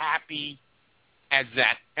as happy as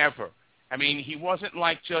that ever. I mean, he wasn't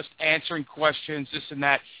just answering questions, this and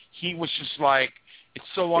that. He was just it's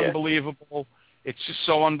so unbelievable. It's just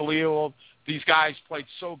so unbelievable. These guys played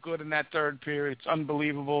so good in that third period. It's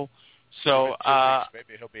unbelievable. So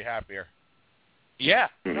maybe he'll be happier. Yeah,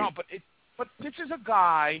 no, but this is a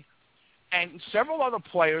guy and several other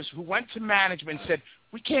players who went to management and said,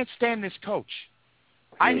 we can't stand this coach.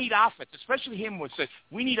 I need offense, especially him who said,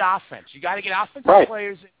 we need offense. You got to get offensive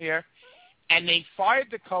players in here. And they fired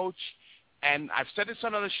the coach, and I've said this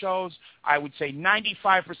on other shows, I would say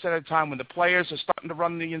 95% of the time when the players are starting to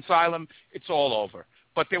run the asylum, it's all over.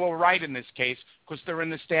 But they were right in this case because they're in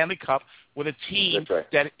the Stanley Cup with a team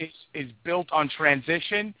that is built on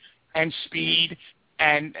transition and speed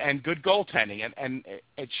and good goaltending. And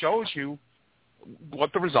it shows you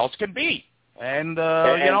what the results can be. And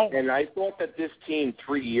I thought that this team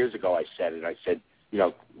 3 years ago, I said,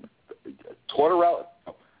 Tortorella,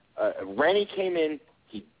 Rennie came in,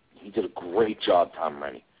 he did a great job, Tom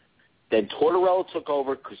Rennie. Then Tortorella took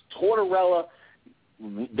over because Tortorella,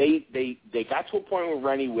 they got to a point with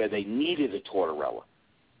Rennie where they needed a Tortorella.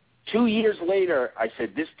 2 years later, I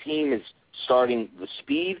said, this team is starting, the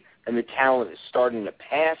speed and the talent is starting to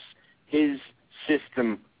pass his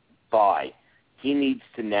system by. He needs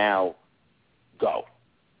to now go.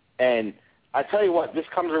 And I tell you what, this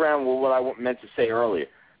comes around with what I meant to say earlier.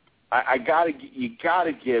 You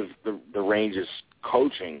gotta give the Rangers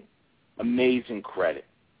coaching amazing credit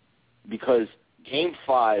because Game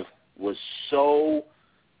 5 was so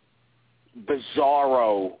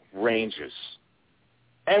bizarro Rangers,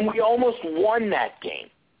 and we almost won that game.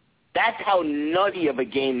 That's how nutty of a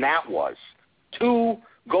game that was. Two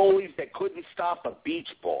goalies that couldn't stop a beach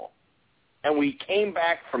ball, and we came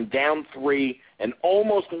back from down 3 and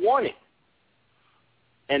almost won it.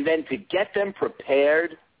 And then to get them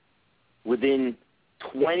prepared within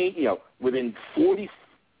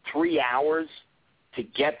 43 hours to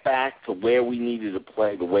get back to where we needed to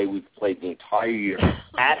play, the way we've played the entire year,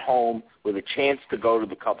 at home with a chance to go to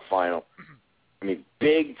the Cup final. I mean,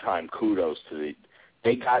 big time kudos to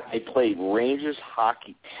they played Rangers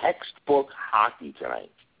hockey, textbook hockey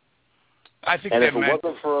tonight. I think and if it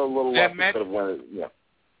wasn't for a little luck, we could have won it. Yeah.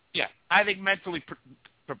 Yeah, I think mentally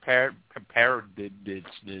prepared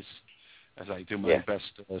this as I do my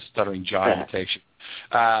best stuttering John imitation.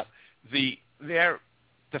 The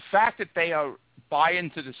fact that they buy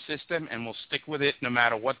into the system and will stick with it no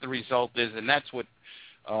matter what the result is, and that's what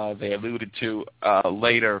they alluded to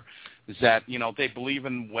later, is that, they believe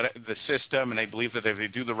in the system and they believe that if they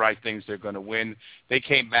do the right things, they're going to win. They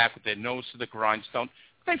came back with their nose to the grindstone.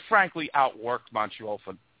 They frankly outworked Montreal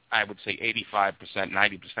for, I would say, 85%,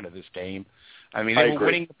 90% of this game. I mean, they were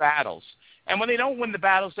winning the battles. And when they don't win the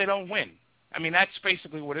battles, they don't win. I mean, that's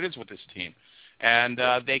basically what it is with this team. And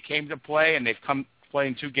they came to play, and they've come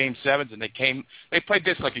playing 2 Game 7s, and they played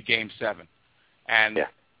this like a Game 7. And,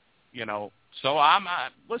 so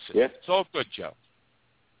listen, it's all good, Joe.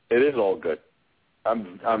 It is all good.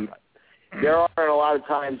 There aren't a lot of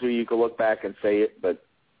times where you can look back and say it, but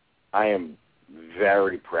I am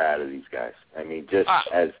very proud of these guys. I mean, just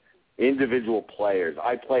as individual players.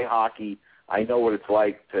 I play hockey. I know what it's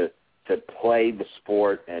like to play the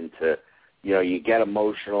sport and to, you get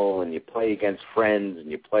emotional and you play against friends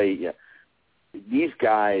and you play. These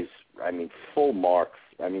guys, I mean, full marks.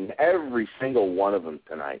 I mean, every single one of them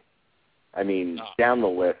tonight. I mean, down the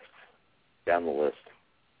list.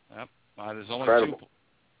 Yep.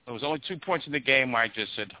 There was only 2 points in the game where I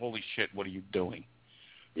just said, holy shit, what are you doing?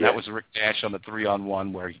 Yeah. That was Rick Nash on the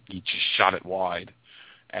 3-on-1 where he just shot it wide.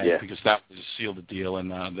 And because that was sealed the deal,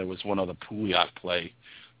 and there was one other Pouliot play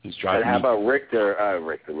who's driving. And how about Richter,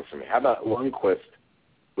 listen to me. How about Lundqvist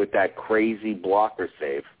with that crazy blocker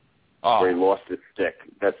save where he lost his stick?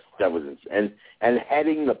 That was insane. And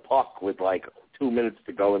heading the puck with like 2 minutes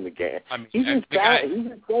to go in the game. I mean, he's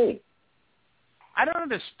insane. I don't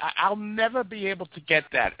understand. I'll never be able to get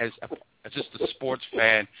that as just a sports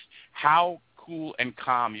fan, how cool and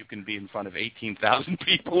calm you can be in front of 18,000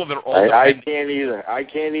 people. They're all I can't either.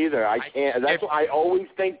 That's why I always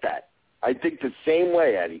think that. I think the same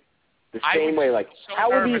way, Eddie. The same way. Like, so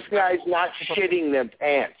how are these guys not shitting their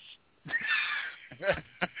pants?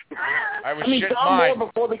 I mean, Tom Moore,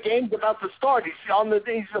 before the game's about to start, he's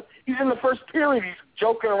in the first period. He's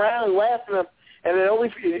joking around and laughing, and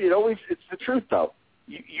it's the truth though.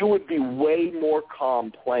 You would be way more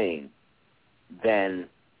calm playing than,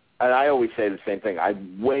 and I always say the same thing.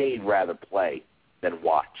 I'd way rather play than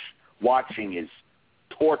watch. Watching is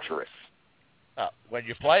torturous. When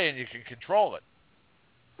you're playing, you can control it.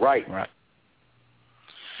 Right.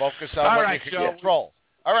 Focus on what you can control.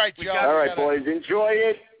 All right, Joe. All right, boys. Enjoy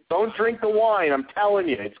it. Don't drink the wine. I'm telling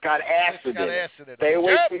you. It's got acid in it. Stay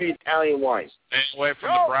away from the Italian wine. Stay away from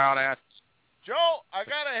the brown ass. Joe, I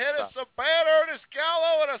got to hit us some bad Ernest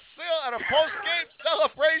Gallo and a post-game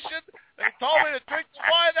celebration. They told me to drink the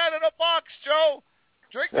wine out of the box, Joe.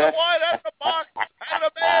 Drink the wine out of the box. Out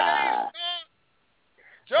of mayonnaise.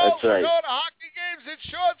 Joe, we're going to hockey games in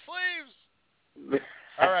short sleeves.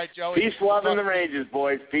 All right, Joe. Peace, love, and the Rangers,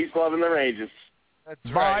 boys. Peace, love, and the Rangers. That's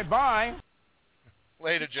right. Bye-bye.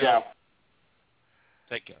 Later, Joe. Ciao.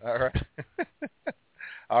 Take care. All right.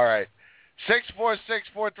 All right.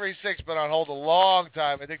 646-436, been on hold a long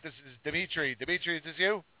time. I think this is Dimitri. Dimitri, is this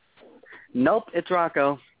you? Nope, it's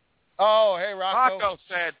Rocco. Oh, hey, Rocco. Rocco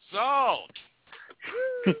said so.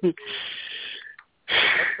 What's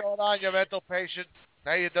going on, you mental patient?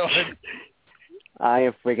 How you doing? I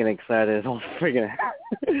am freaking excited.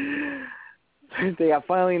 They got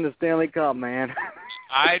finally in the Stanley Cup, man.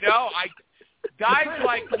 I know. Guys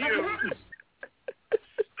like you.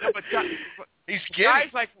 He's giddy. Guys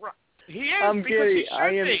like he is. I'm giddy. I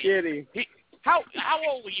am giddy. How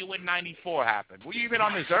old were you when '94 happened? Were you even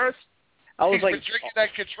on this earth? He's been drinking that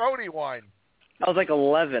Catroni wine. I was like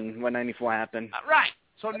 11 when '94 happened. Right.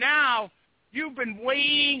 So now you've been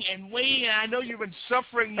waiting, and I know you've been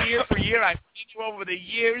suffering year for year. I've seen you over the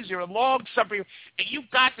years. You're a long suffering, and you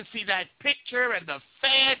got to see that picture and the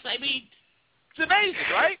fans. I mean, it's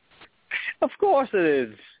amazing, right? Of course it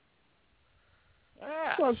is.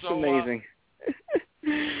 Yeah. That's amazing.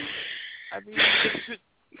 I mean, it's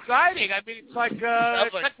exciting. I mean, it's like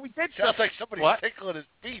we did something. Sounds like somebody's tickling his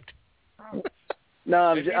feet. No,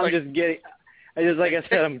 I'm just giddy. Like I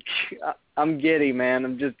said, I'm giddy, man.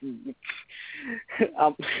 I'm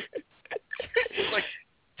like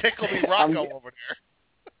Tickle Me Rocco over there.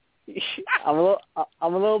 I'm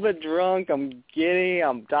a little bit drunk. I'm giddy.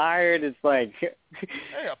 I'm tired. It's like hey,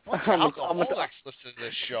 a bunch of alcoholics listen to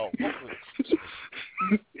this show.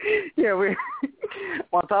 Yeah, we're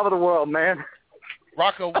on top of the world, man.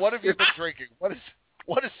 Rocco, what have you been drinking? What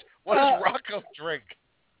does Rocco drink?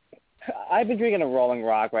 I've been drinking a Rolling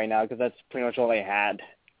Rock right now because that's pretty much all they had.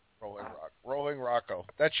 Rolling Rocco.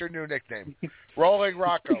 That's your new nickname. Rolling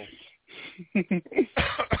Rocco.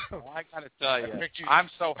 Well, I got to tell you, I'm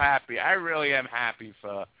so happy. I really am happy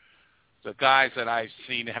for the guys that I've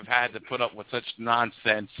seen have had to put up with such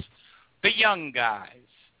nonsense. The young guys.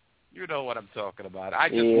 You know what I'm talking about. I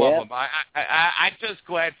just love them. I'm just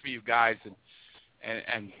glad for you guys.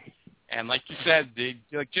 And like you said,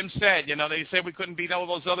 like Jim said, they said we couldn't beat all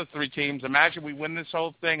those other three teams. Imagine we win this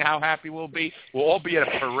whole thing, how happy we'll be. We'll all be at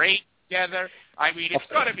a parade together. I mean, it's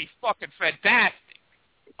going to be fucking fantastic.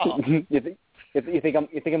 Oh. You think I'm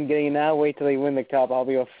getting it now? Wait till they win the cup. I'll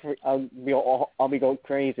be going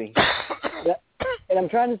crazy. And I'm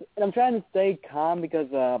trying to stay calm because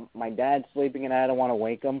my dad's sleeping and I don't want to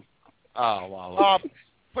wake him. Oh well.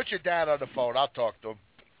 Put your dad on the phone. I'll talk to him.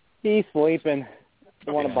 He's sleeping.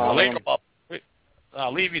 Don't want to bother him.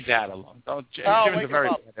 Leave your dad alone. Don't. It was a very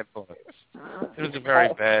bad influence. It was a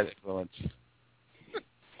very bad influence.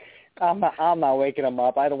 I'm not waking him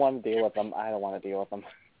up. I don't want to deal with him.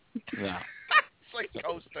 Yeah. It's like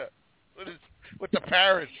Costa with the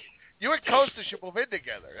parents. You and Costa should move in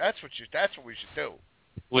together. That's what we should do.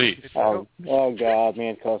 Please. Oh God, me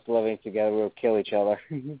and Costa living together, we'll kill each other.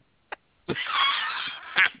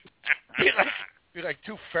 Be like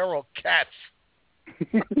two feral cats.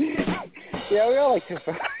 Yeah, we all like to.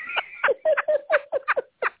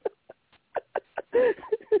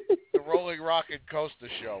 The Rolling Rock and Coaster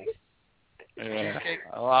Show. Yeah.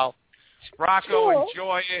 Well, Sprocco,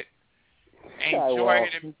 enjoy it. Enjoy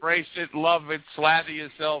it, embrace it, love it, slather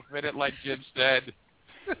yourself in it, like Jim said.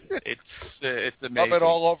 It's amazing. Rub it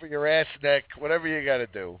all over your ass, neck, whatever you got to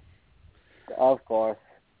do. Of course.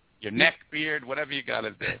 Your neck, beard, whatever you got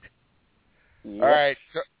to do. Yep. All right.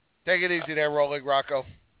 Take it easy there, Rolling Rocco.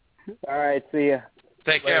 All right, see ya.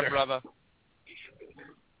 Take care, brother.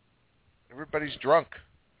 Everybody's drunk,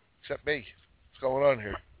 except me. What's going on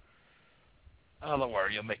here? Oh, don't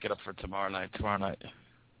worry. You'll make it up for tomorrow night.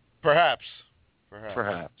 Perhaps.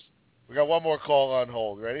 We got one more call on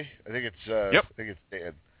hold. Ready? I think it's Yep. I think it's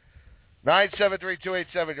Dan.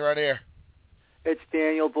 973-287. You're on air. It's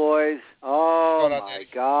Daniel, boys. Oh my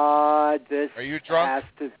God, this Are you drunk? has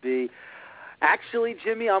to be. Actually,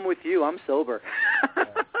 Jimmy, I'm with you. I'm sober.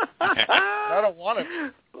 I don't want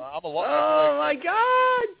to. I'm alone. Oh my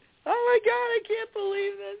God! Oh my God! I can't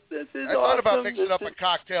believe this. This is I thought about awesome. mixing up a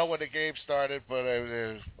cocktail when the game started, but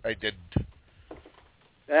I didn't.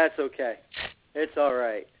 That's okay. It's all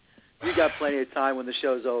right. You got plenty of time when the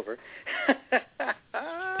show's over.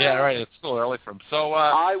 Yeah, right. It's still early for him. So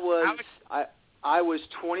I was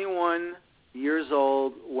 21 years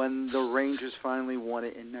old when the Rangers finally won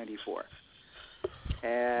it in '94,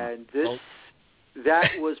 and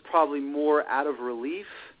that was probably more out of relief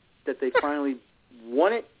that they finally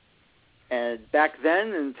won it. And back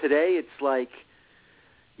then and today, it's like,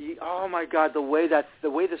 oh my God, the way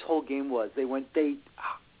this whole game was.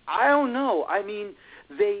 I don't know. I mean,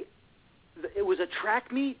 it was a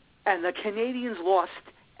track meet, and the Canadians lost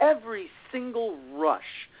every single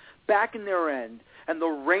rush back in their end, and the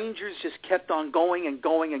Rangers just kept on going and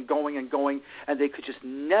going and going and going, and they could just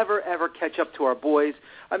never, ever catch up to our boys.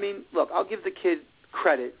 I mean, look, I'll give the kid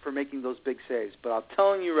credit for making those big saves, but I'm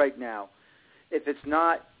telling you right now, if it's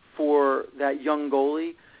not for that young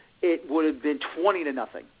goalie, it would have been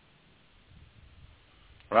 20-0.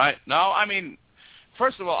 Right. No, I mean,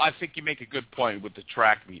 first of all, I think you make a good point with the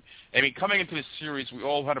track meet. I mean, coming into this series, we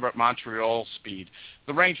all heard about Montreal speed.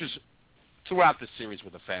 The Rangers, throughout the series,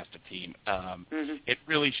 were the faster team. It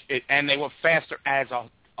really, and they were faster as a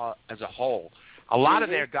whole. A lot of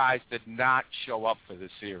their guys did not show up for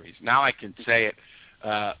this series. Now I can say it.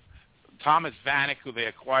 Thomas Vanek, who they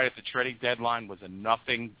acquired at the trading deadline, was a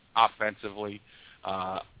nothing offensively.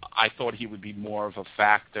 I thought he would be more of a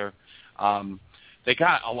factor. They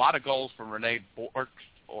got a lot of goals from Rene Bourque,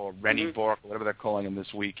 or Rennie Bourque, whatever they're calling him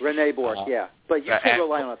this week. Rene Bourque, yeah. But you can't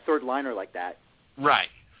rely on a third liner like that. Right.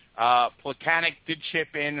 Plekanec did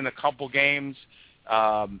chip in a couple games.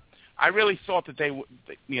 I really thought that they would,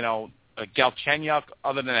 Galchenyuk,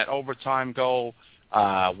 other than that overtime goal,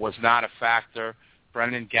 was not a factor.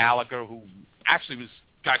 Brendan Gallagher, who actually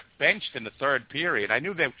got benched in the third period. I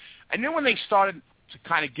knew when they started to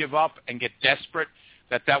kind of give up and get desperate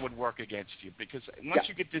that would work against you, because once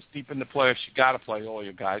you get this deep in the playoffs, you got to play all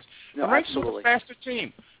your guys. No, the Rangers are a faster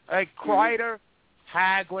team. Kreider,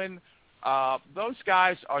 Hagelin, those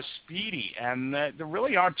guys are speedy, and there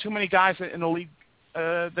really aren't too many guys in the league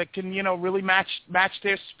that can really match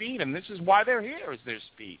their speed, and this is why they're here, is their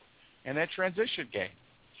speed and their transition game.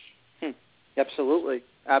 Absolutely.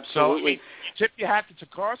 So, you tip your hat to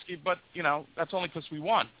Tokarski, but, that's only because we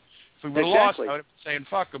won. If we would have lost, I would have been saying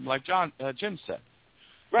fuck him, like Jim said.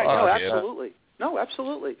 Right. No, absolutely. Yeah. No,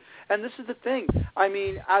 absolutely. And this is the thing. I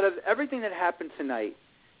mean, out of everything that happened tonight,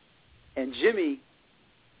 and Jimmy,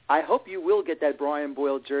 I hope you will get that Brian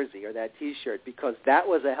Boyle jersey or that T-shirt, because that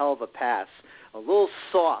was a hell of a pass. A little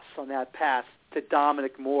sauce on that pass to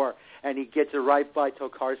Dominic Moore, and he gets it right by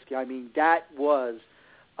Tokarski. I mean, that was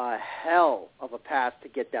a hell of a pass to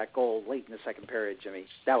get that goal late in the second period, Jimmy.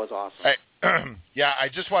 That was awesome. Yeah, I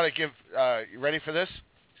just want to give you ready for this?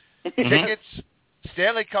 Tickets,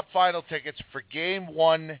 Stanley Cup Final tickets for Game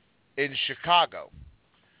 1 in Chicago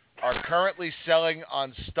are currently selling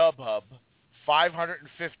on StubHub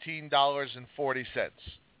 $515.40.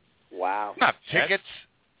 Wow.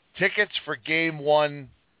 Tickets for Game 1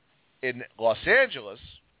 in Los Angeles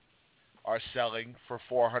are selling for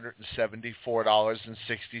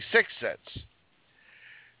 $474.66.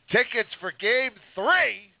 Tickets for Game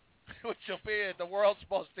 3, which will be in the world's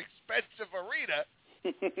most expensive arena,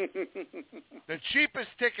 the cheapest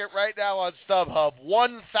ticket right now on StubHub,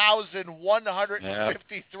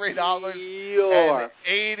 $1,153.80. You're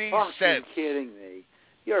fucking kidding me.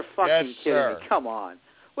 You're fucking kidding me. Come on.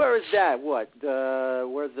 Where is that? What?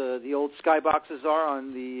 Where the old skyboxes are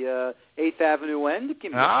on the 8th Avenue end?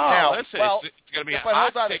 Listen, it's going to be a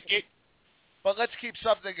hot ticket. But let's keep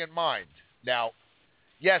something in mind. Now,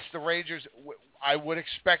 yes, the Rangers, I would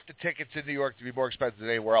expect the tickets in New York to be more expensive than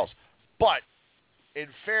anywhere else. But in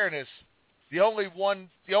fairness, the only one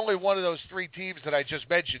of those three teams that I just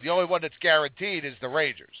mentioned, the only one that's guaranteed is the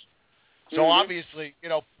Rangers. So obviously,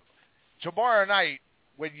 tomorrow night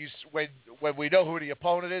when we know who the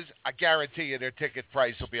opponent is, I guarantee you their ticket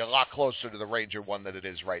price will be a lot closer to the Ranger one than it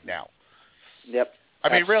is right now. Yep. I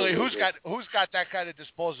mean, really, who's got that kind of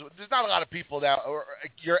disposal? There's not a lot of people now, or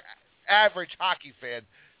your average hockey fan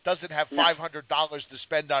doesn't have $500 to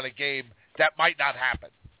spend on a game that might not happen.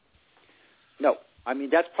 No. I mean,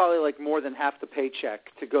 that's probably like more than half the paycheck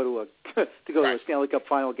to go to a Stanley Cup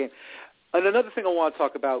final game. And another thing I want to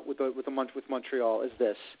talk about with Montreal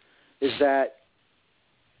is that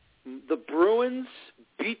the Bruins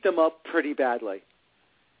beat them up pretty badly,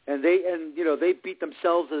 and they beat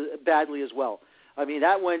themselves badly as well. I mean,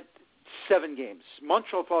 that went 7 games.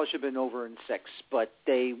 Montreal probably should have been over in 6, but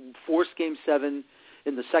they forced Game 7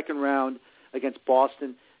 in the second round against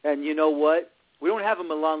Boston. And you know what? We don't have a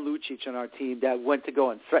Milan Lucic on our team that went to go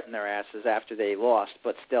and threaten their asses after they lost,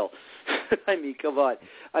 but still. I mean, come on.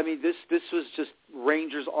 I mean, this was just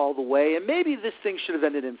Rangers all the way, and maybe this thing should have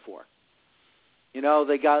ended in 4.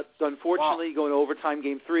 They got, unfortunately, going to overtime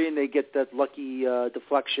Game 3, and they get that lucky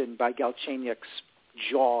deflection by Galchenyuk's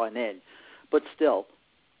jaw and in. But still,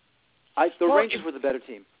 the Rangers were the better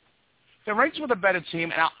team. The Rangers were the better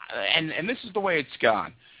team, and this is the way it's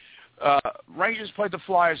gone. Rangers played the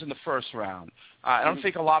Flyers in the first round. I don't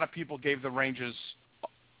think a lot of people gave the Rangers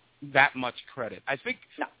that much credit. I think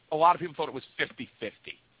a lot of people thought it was 50-50.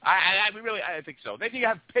 I think so. Then you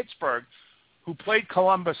have Pittsburgh, who played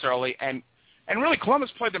Columbus early, and really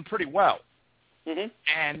Columbus played them pretty well.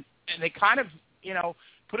 And they kind of,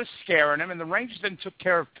 put a scare in them, and the Rangers then took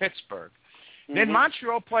care of Pittsburgh. Then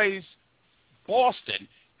Montreal plays Boston,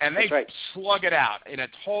 and they slug it out in a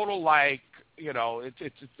total, they're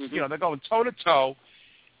going toe-to-toe.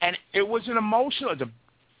 And it was an emotional,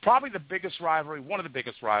 probably the biggest rivalry, one of the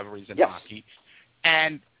biggest rivalries in hockey.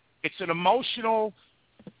 And it's an emotional,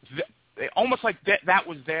 almost like that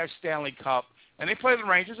was their Stanley Cup. And they played the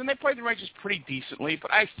Rangers, and they played the Rangers pretty decently.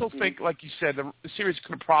 But I still think, like you said, the series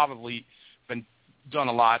could have probably been done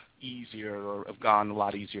a lot easier or have gone a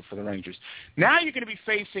lot easier for the Rangers. Now you're going to be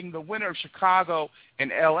facing the winner of Chicago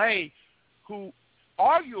and L.A., who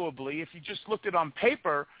arguably, if you just looked at it on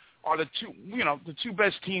paper, are the two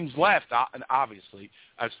best teams left, obviously,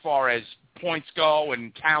 as far as points go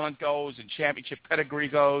and talent goes and championship pedigree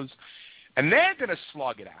goes. And they're going to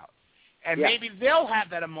slug it out. And maybe they'll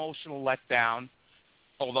have that emotional letdown,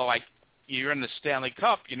 although you're in the Stanley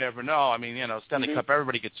Cup, you never know. I mean, Stanley Cup,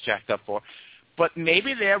 everybody gets jacked up for. But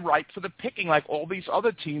maybe they're ripe for the picking, like all these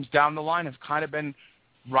other teams down the line have kind of been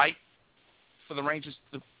ripe for the Rangers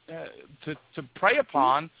to prey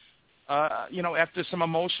upon, after some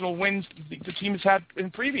emotional wins the team has had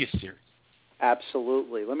in previous series.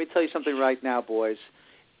 Absolutely. Let me tell you something right now, boys.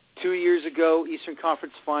 2 years ago, Eastern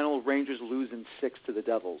Conference Final, Rangers lose in 6 to the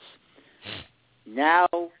Devils. Now,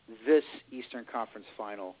 this Eastern Conference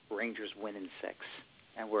Final, Rangers win in 6.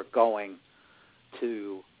 And we're going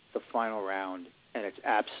to the final round, and it's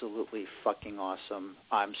absolutely fucking awesome.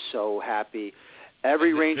 I'm so happy.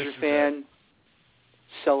 Every Rangers fan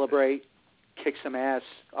celebrate, kick some ass.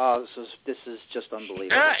 Oh, this is just unbelievable.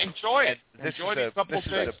 Yeah, enjoy it. Enjoy these couple of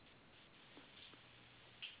days.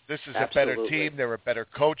 This is a better team. They're a better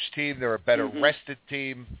coach team. They're a better rested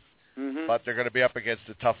team. But they're going to be up against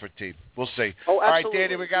a tougher team. We'll see. Oh, all right,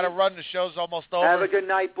 Danny, we got to run. The show's almost over. Have a good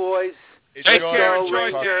night, boys. Take care. Enjoy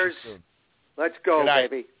Rangers. Let's go,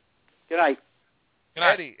 baby. Good night.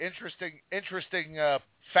 Eddie, interesting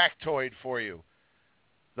factoid for you.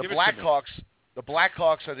 The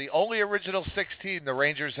Blackhawks are the only original 6 team the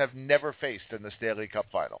Rangers have never faced in the Stanley Cup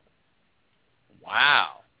Final.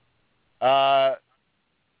 Wow.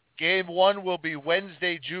 Game 1 will be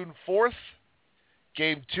Wednesday, June 4th.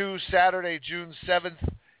 Game 2, Saturday, June 7th.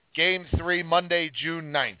 Game 3, Monday,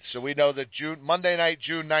 June 9th. So we know that Monday night,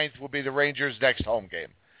 June 9th, will be the Rangers' next home game.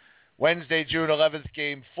 Wednesday, June 11th,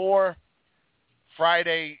 Game 4.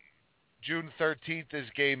 Friday, June 13th is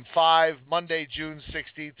Game 5. Monday, June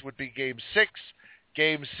 16th would be Game 6.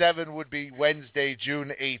 Game 7 would be Wednesday,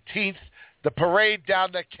 June 18th. The parade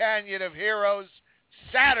down the Canyon of Heroes,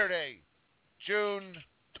 Saturday, June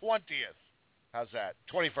 20th. How's that?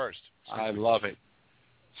 21st. I love it.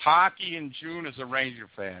 Hockey in June as a Ranger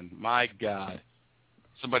fan. My God.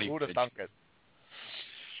 Somebody would have thunk it.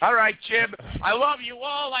 All right, Jim. I love you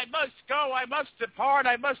all. I must go. I must depart.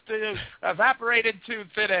 I must evaporate into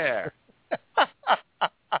thin air.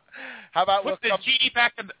 How about put the G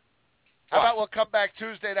back in the... How about we'll come back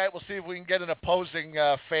Tuesday night? We'll see if we can get an opposing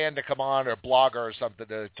fan to come on or blogger or something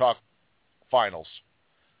to talk finals.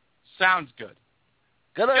 Sounds good.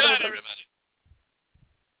 Good night, everybody.